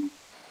question?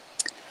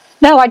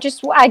 No, I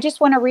just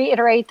want to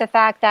reiterate the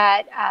fact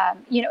that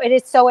it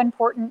is so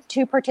important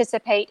to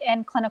participate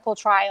in clinical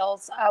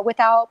trials.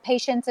 Without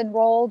patients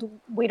enrolled,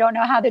 we don't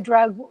know how the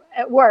drug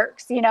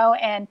works,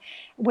 and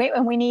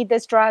we need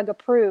this drug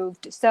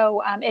approved.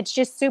 So it's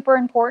just super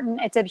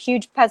important. It's a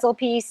huge puzzle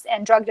piece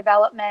in drug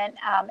development,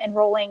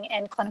 enrolling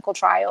in clinical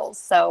trials.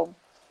 So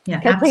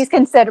please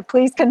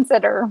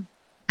consider.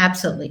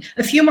 Absolutely.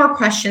 A few more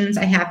questions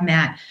I have,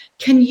 Matt.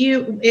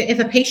 If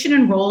a patient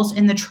enrolls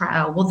in the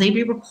trial, will they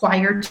be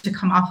required to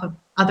come off of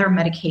other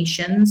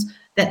medications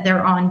that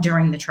they're on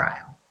during the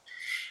trial?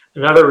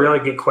 Another really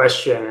good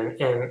question,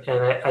 and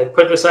I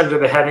put this under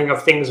the heading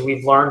of things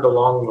we've learned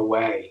along the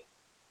way,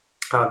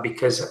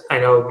 because I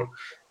know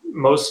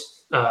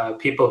most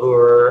people who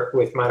are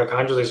with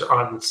mitochondrial disease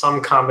are on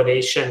some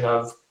combination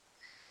of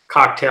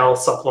cocktail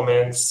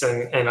supplements,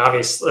 and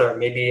obviously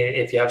maybe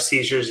if you have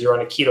seizures, you're on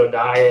a keto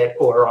diet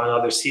or on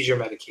other seizure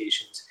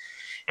medications.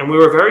 And we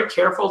were very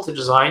careful to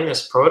design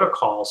this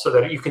protocol so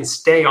that you can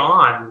stay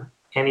on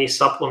any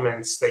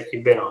supplements that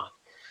you've been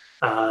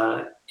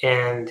on.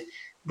 And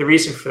the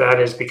reason for that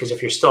is because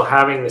if you're still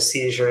having the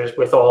seizures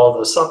with all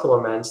the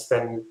supplements,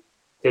 then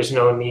there's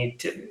no need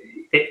to,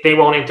 they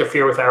won't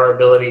interfere with our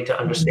ability to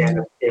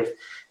understand if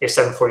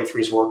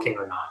 743 is working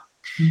or not.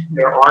 Mm-hmm.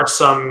 There are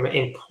some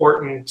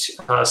important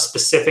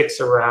specifics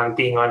around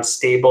being on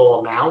stable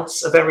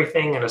amounts of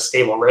everything and a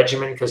stable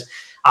regimen, because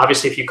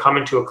obviously if you come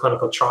into a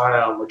clinical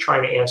trial and we're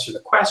trying to answer the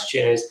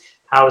question is,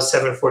 how is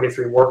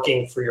 743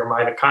 working for your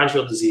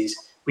mitochondrial disease?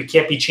 We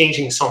can't be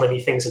changing so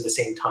many things at the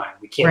same time.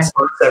 We can't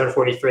start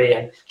 743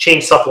 and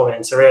change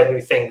supplements or add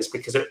new things,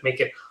 because it would make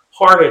it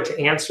harder to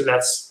answer.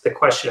 That's the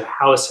question of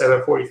how is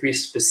 743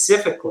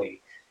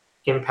 specifically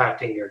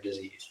impacting your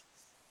disease.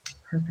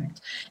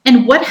 Perfect.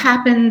 And what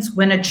happens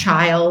when a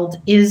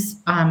child is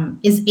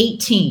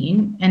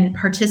 18 and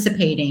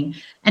participating,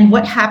 and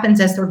what happens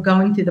as they're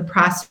going through the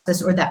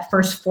process or that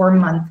first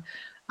 4-month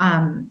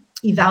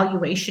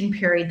evaluation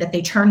period that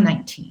they turn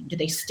 19? Do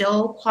they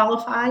still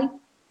qualify?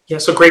 Yeah,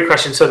 so great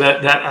question. So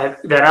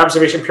that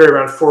observation period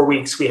around 4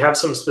 weeks, we have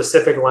some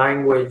specific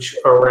language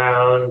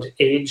around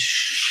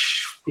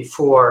age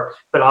before,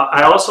 but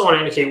I also want to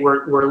indicate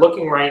we're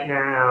looking right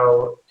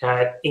now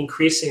at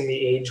increasing the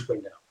age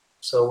window.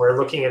 So we're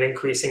looking at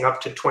increasing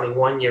up to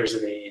 21 years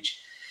of age.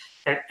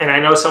 And I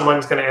know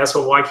someone's going to ask,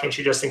 well, why can't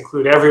you just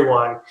include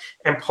everyone?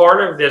 And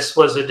part of this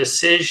was a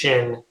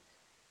decision.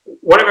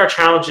 One of our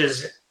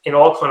challenges in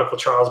all clinical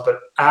trials, but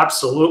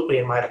absolutely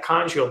in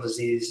mitochondrial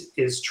disease,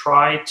 is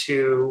try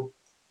to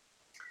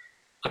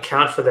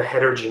account for the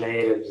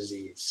heterogeneity of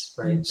disease,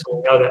 right? Mm-hmm. So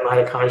we know that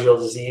mitochondrial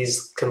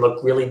disease can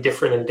look really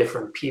different in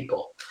different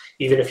people.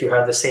 Even if you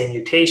have the same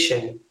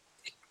mutation,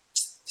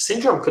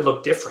 syndrome could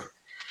look different.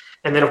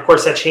 And then, of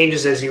course, that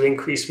changes as you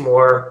increase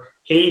more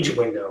age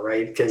window,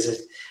 right?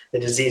 Because the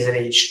disease at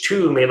age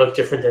 2 may look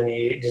different than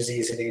the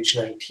disease at age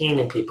 19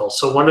 in people.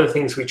 So one of the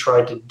things we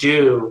tried to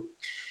do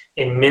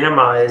in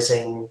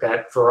minimizing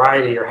that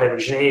variety or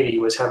heterogeneity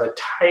was have a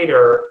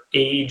tighter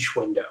age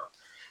window.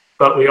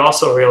 But we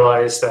also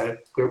realized that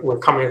we're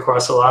coming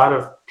across a lot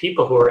of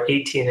people who are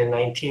 18 and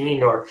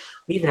 19, or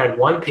we even had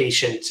one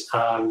patient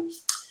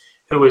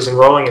who was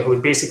enrolling and who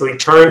had basically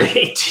turned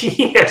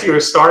 18 as we were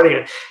starting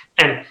it.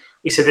 And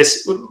we said,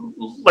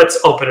 let's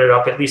open it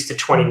up at least to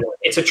 21.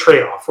 It's a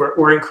trade-off.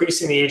 We're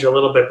increasing the age a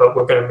little bit, but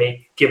we're going to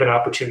give an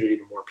opportunity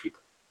to more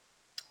people.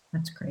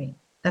 That's great.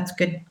 That's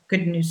good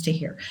news to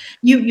hear.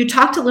 You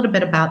talked a little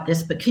bit about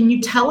this, but can you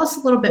tell us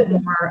a little bit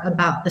more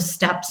about the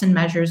steps and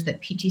measures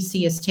that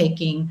PTC is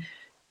taking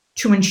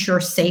to ensure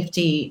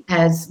safety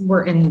as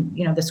we're in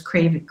this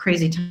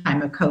crazy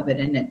time of COVID,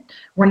 and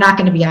we're not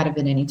going to be out of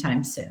it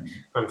anytime soon?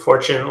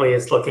 Unfortunately,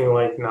 it's looking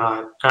like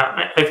not.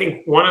 I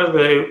think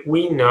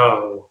we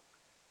know,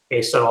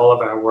 based on all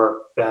of our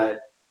work, that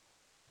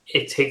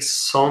it takes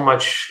so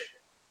much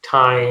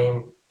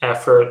time,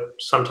 effort,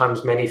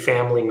 sometimes many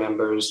family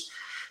members,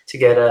 to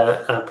get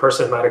a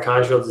person with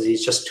mitochondrial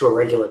disease just to a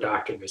regular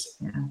doctor visit.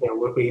 Yeah.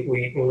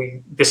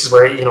 This is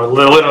where,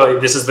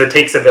 literally, it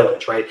takes a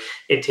village, right?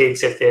 It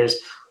takes, if there's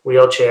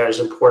wheelchairs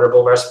and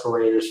portable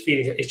respirators,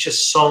 feeding, it's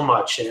just so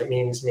much. And it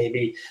means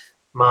maybe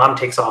mom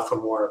takes off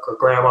from work, or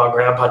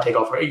grandpa take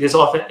off. There's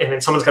often, and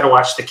then someone's got to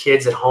watch the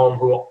kids at home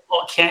who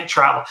can't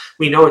travel.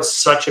 We know it's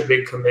such a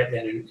big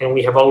commitment, and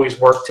we have always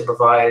worked to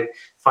provide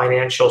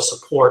financial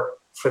support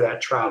for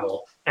that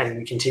travel, and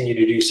we continue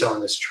to do so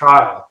in this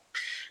trial.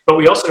 But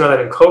we also know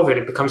that in COVID,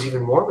 it becomes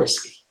even more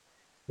risky,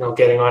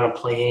 getting on a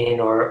plane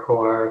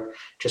or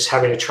just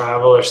having to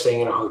travel or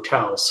staying in a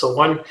hotel. So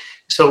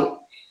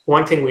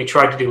one thing we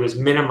tried to do is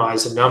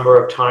minimize the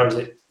number of times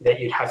that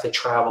you'd have to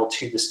travel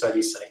to the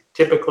study site.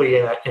 Typically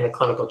in a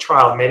clinical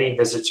trial, many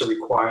visits are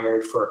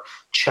required for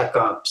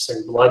checkups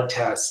and blood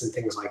tests and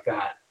things like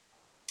that.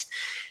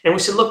 And we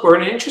said, look, we're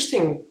in an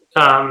interesting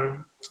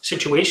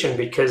situation,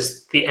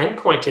 because the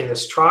endpoint in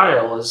this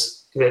trial is,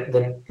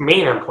 the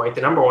main endpoint,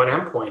 the number one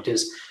endpoint,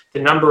 is the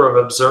number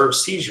of observed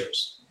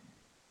seizures.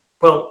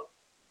 Well,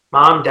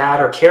 mom, dad,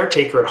 or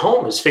caretaker at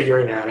home is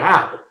figuring that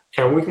out.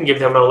 and we can give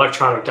them an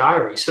electronic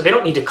diary. So they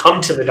don't need to come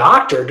to the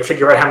doctor to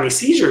figure out how many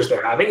seizures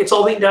they're having. It's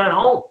all being done at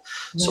home.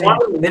 Right. So why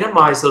don't we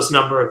minimize those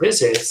number of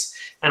visits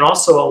and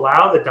also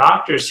allow the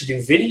doctors to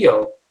do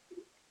video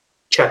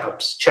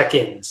checkups,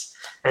 check-ins,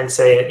 and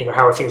say,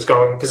 how are things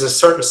going? Because there's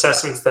certain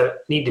assessments that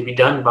need to be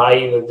done by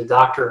either the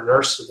doctor or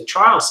nurse at the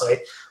trial site.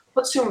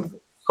 Let's do them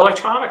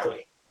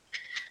electronically.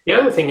 The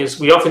other thing is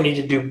we often need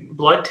to do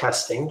blood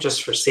testing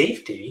just for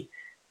safety.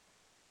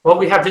 Well,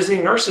 we have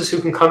visiting nurses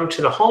who can come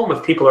to the home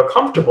if people are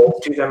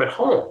comfortable, do them at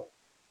home.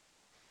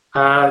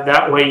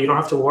 That way you don't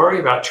have to worry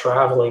about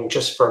traveling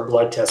just for a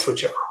blood test,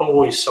 which are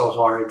always so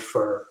hard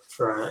for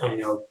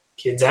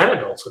kids and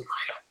adults with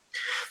MIDO.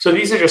 So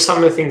these are just some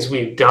of the things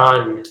we've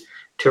done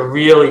to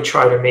really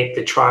try to make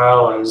the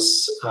trial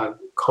as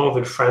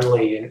COVID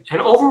friendly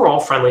and overall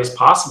friendly as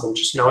possible,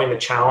 just knowing the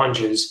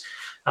challenges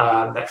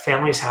that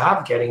families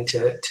have getting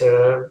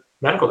to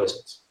medical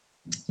visits.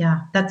 Yeah,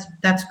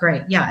 that's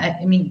great. Yeah,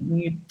 I mean,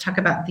 you talk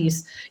about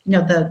these,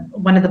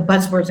 one of the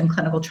buzzwords in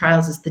clinical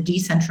trials is the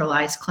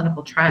decentralized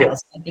clinical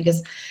trials. Yeah. I think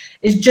is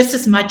just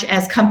as much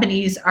as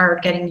companies are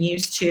getting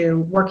used to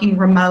working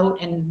remote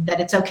and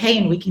that it's okay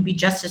and we can be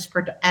just as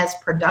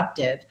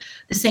productive.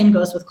 The same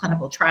goes with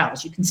clinical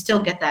trials. You can still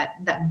get that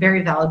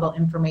very valuable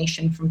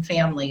information from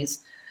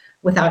families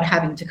without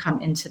having to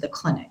come into the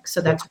clinic.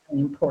 So that's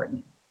really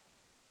important.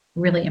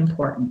 Really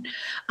important.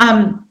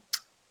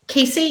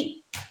 Casey,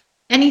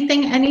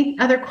 any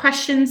other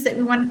questions that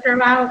we want to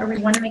throw out or we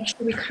want to make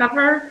sure we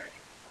cover?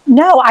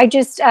 No, I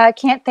just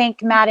can't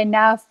thank Matt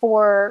enough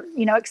for,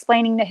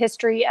 explaining the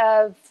history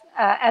of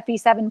EPI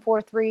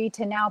 743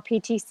 to now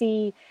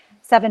PTC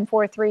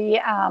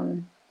 743.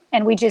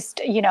 And we just,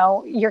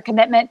 your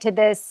commitment to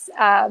this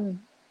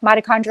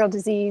mitochondrial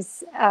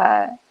disease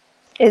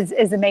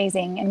is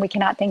amazing, and we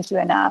cannot thank you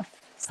enough.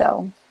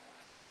 So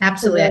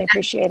absolutely, we really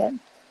appreciate it.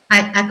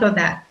 I echo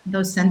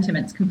those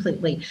sentiments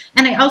completely.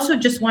 And I also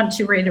just want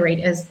to reiterate,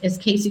 as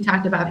Casey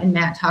talked about and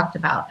Matt talked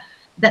about,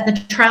 that the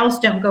trials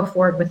don't go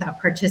forward without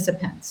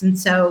participants. And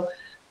so,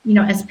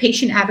 as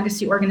patient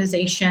advocacy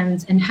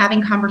organizations and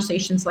having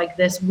conversations like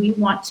this, we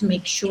want to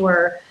make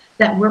sure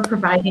that we're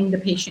providing the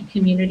patient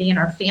community and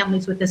our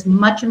families with as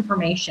much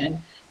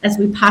information as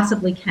we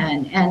possibly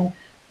can. And,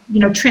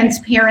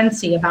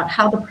 transparency about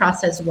how the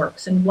process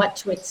works and what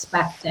to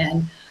expect.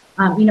 And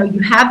you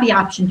have the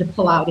option to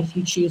pull out if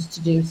you choose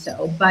to do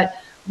so, but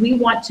we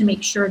want to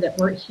make sure that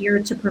we're here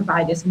to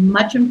provide as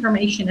much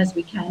information as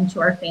we can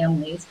to our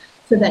families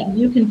so that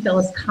you can feel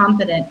as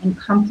confident and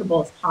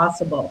comfortable as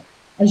possible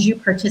as you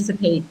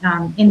participate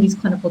in these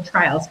clinical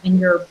trials. And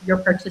your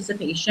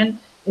participation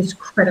is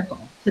critical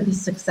to the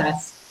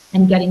success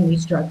and getting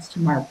these drugs to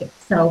market.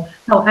 So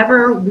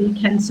however we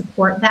can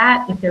support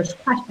that, if there's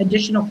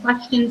additional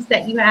questions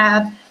that you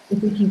have,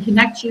 if we can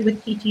connect you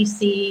with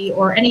PTC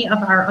or any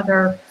of our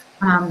other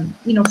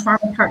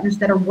pharma partners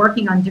that are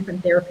working on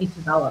different therapies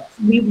developed,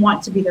 we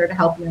want to be there to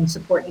help you and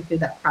support you through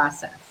that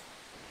process.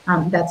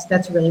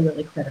 That's really,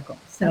 really critical.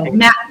 So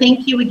Matt,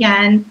 thank you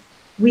again.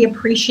 We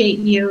appreciate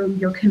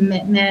your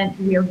commitment.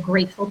 We are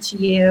grateful to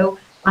you.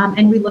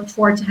 And we look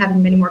forward to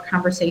having many more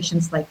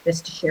conversations like this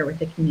to share with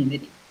the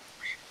community.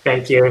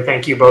 Thank you. And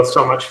thank you both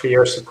so much for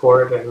your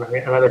support. And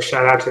another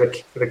shout out to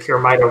the Cure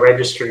MIDO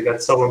registry.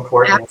 That's so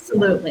important.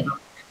 Absolutely.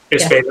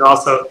 Yes. And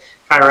also,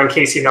 Kyra and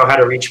Casey know how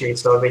to reach me,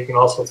 so they can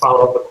also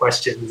follow up with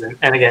questions.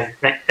 And again,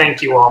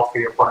 thank you all for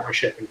your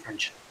partnership and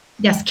friendship.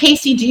 Yes.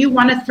 Casey, do you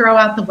want to throw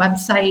out the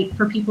website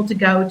for people to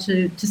go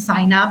to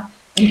sign up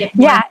and get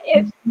more? Yeah.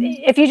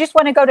 If you just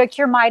want to go to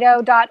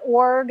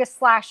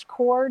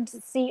curemido.org/cords,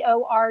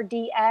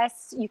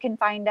 CORDS, you can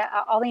find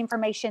all the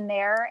information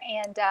there.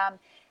 And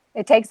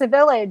it takes a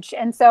village.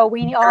 And so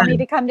we all need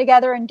to come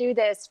together and do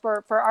this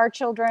for our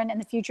children and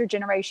the future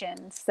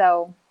generations.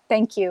 So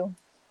thank you.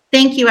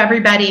 Thank you,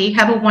 everybody.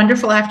 Have a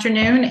wonderful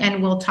afternoon,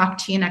 and we'll talk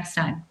to you next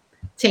time.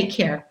 Take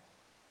care.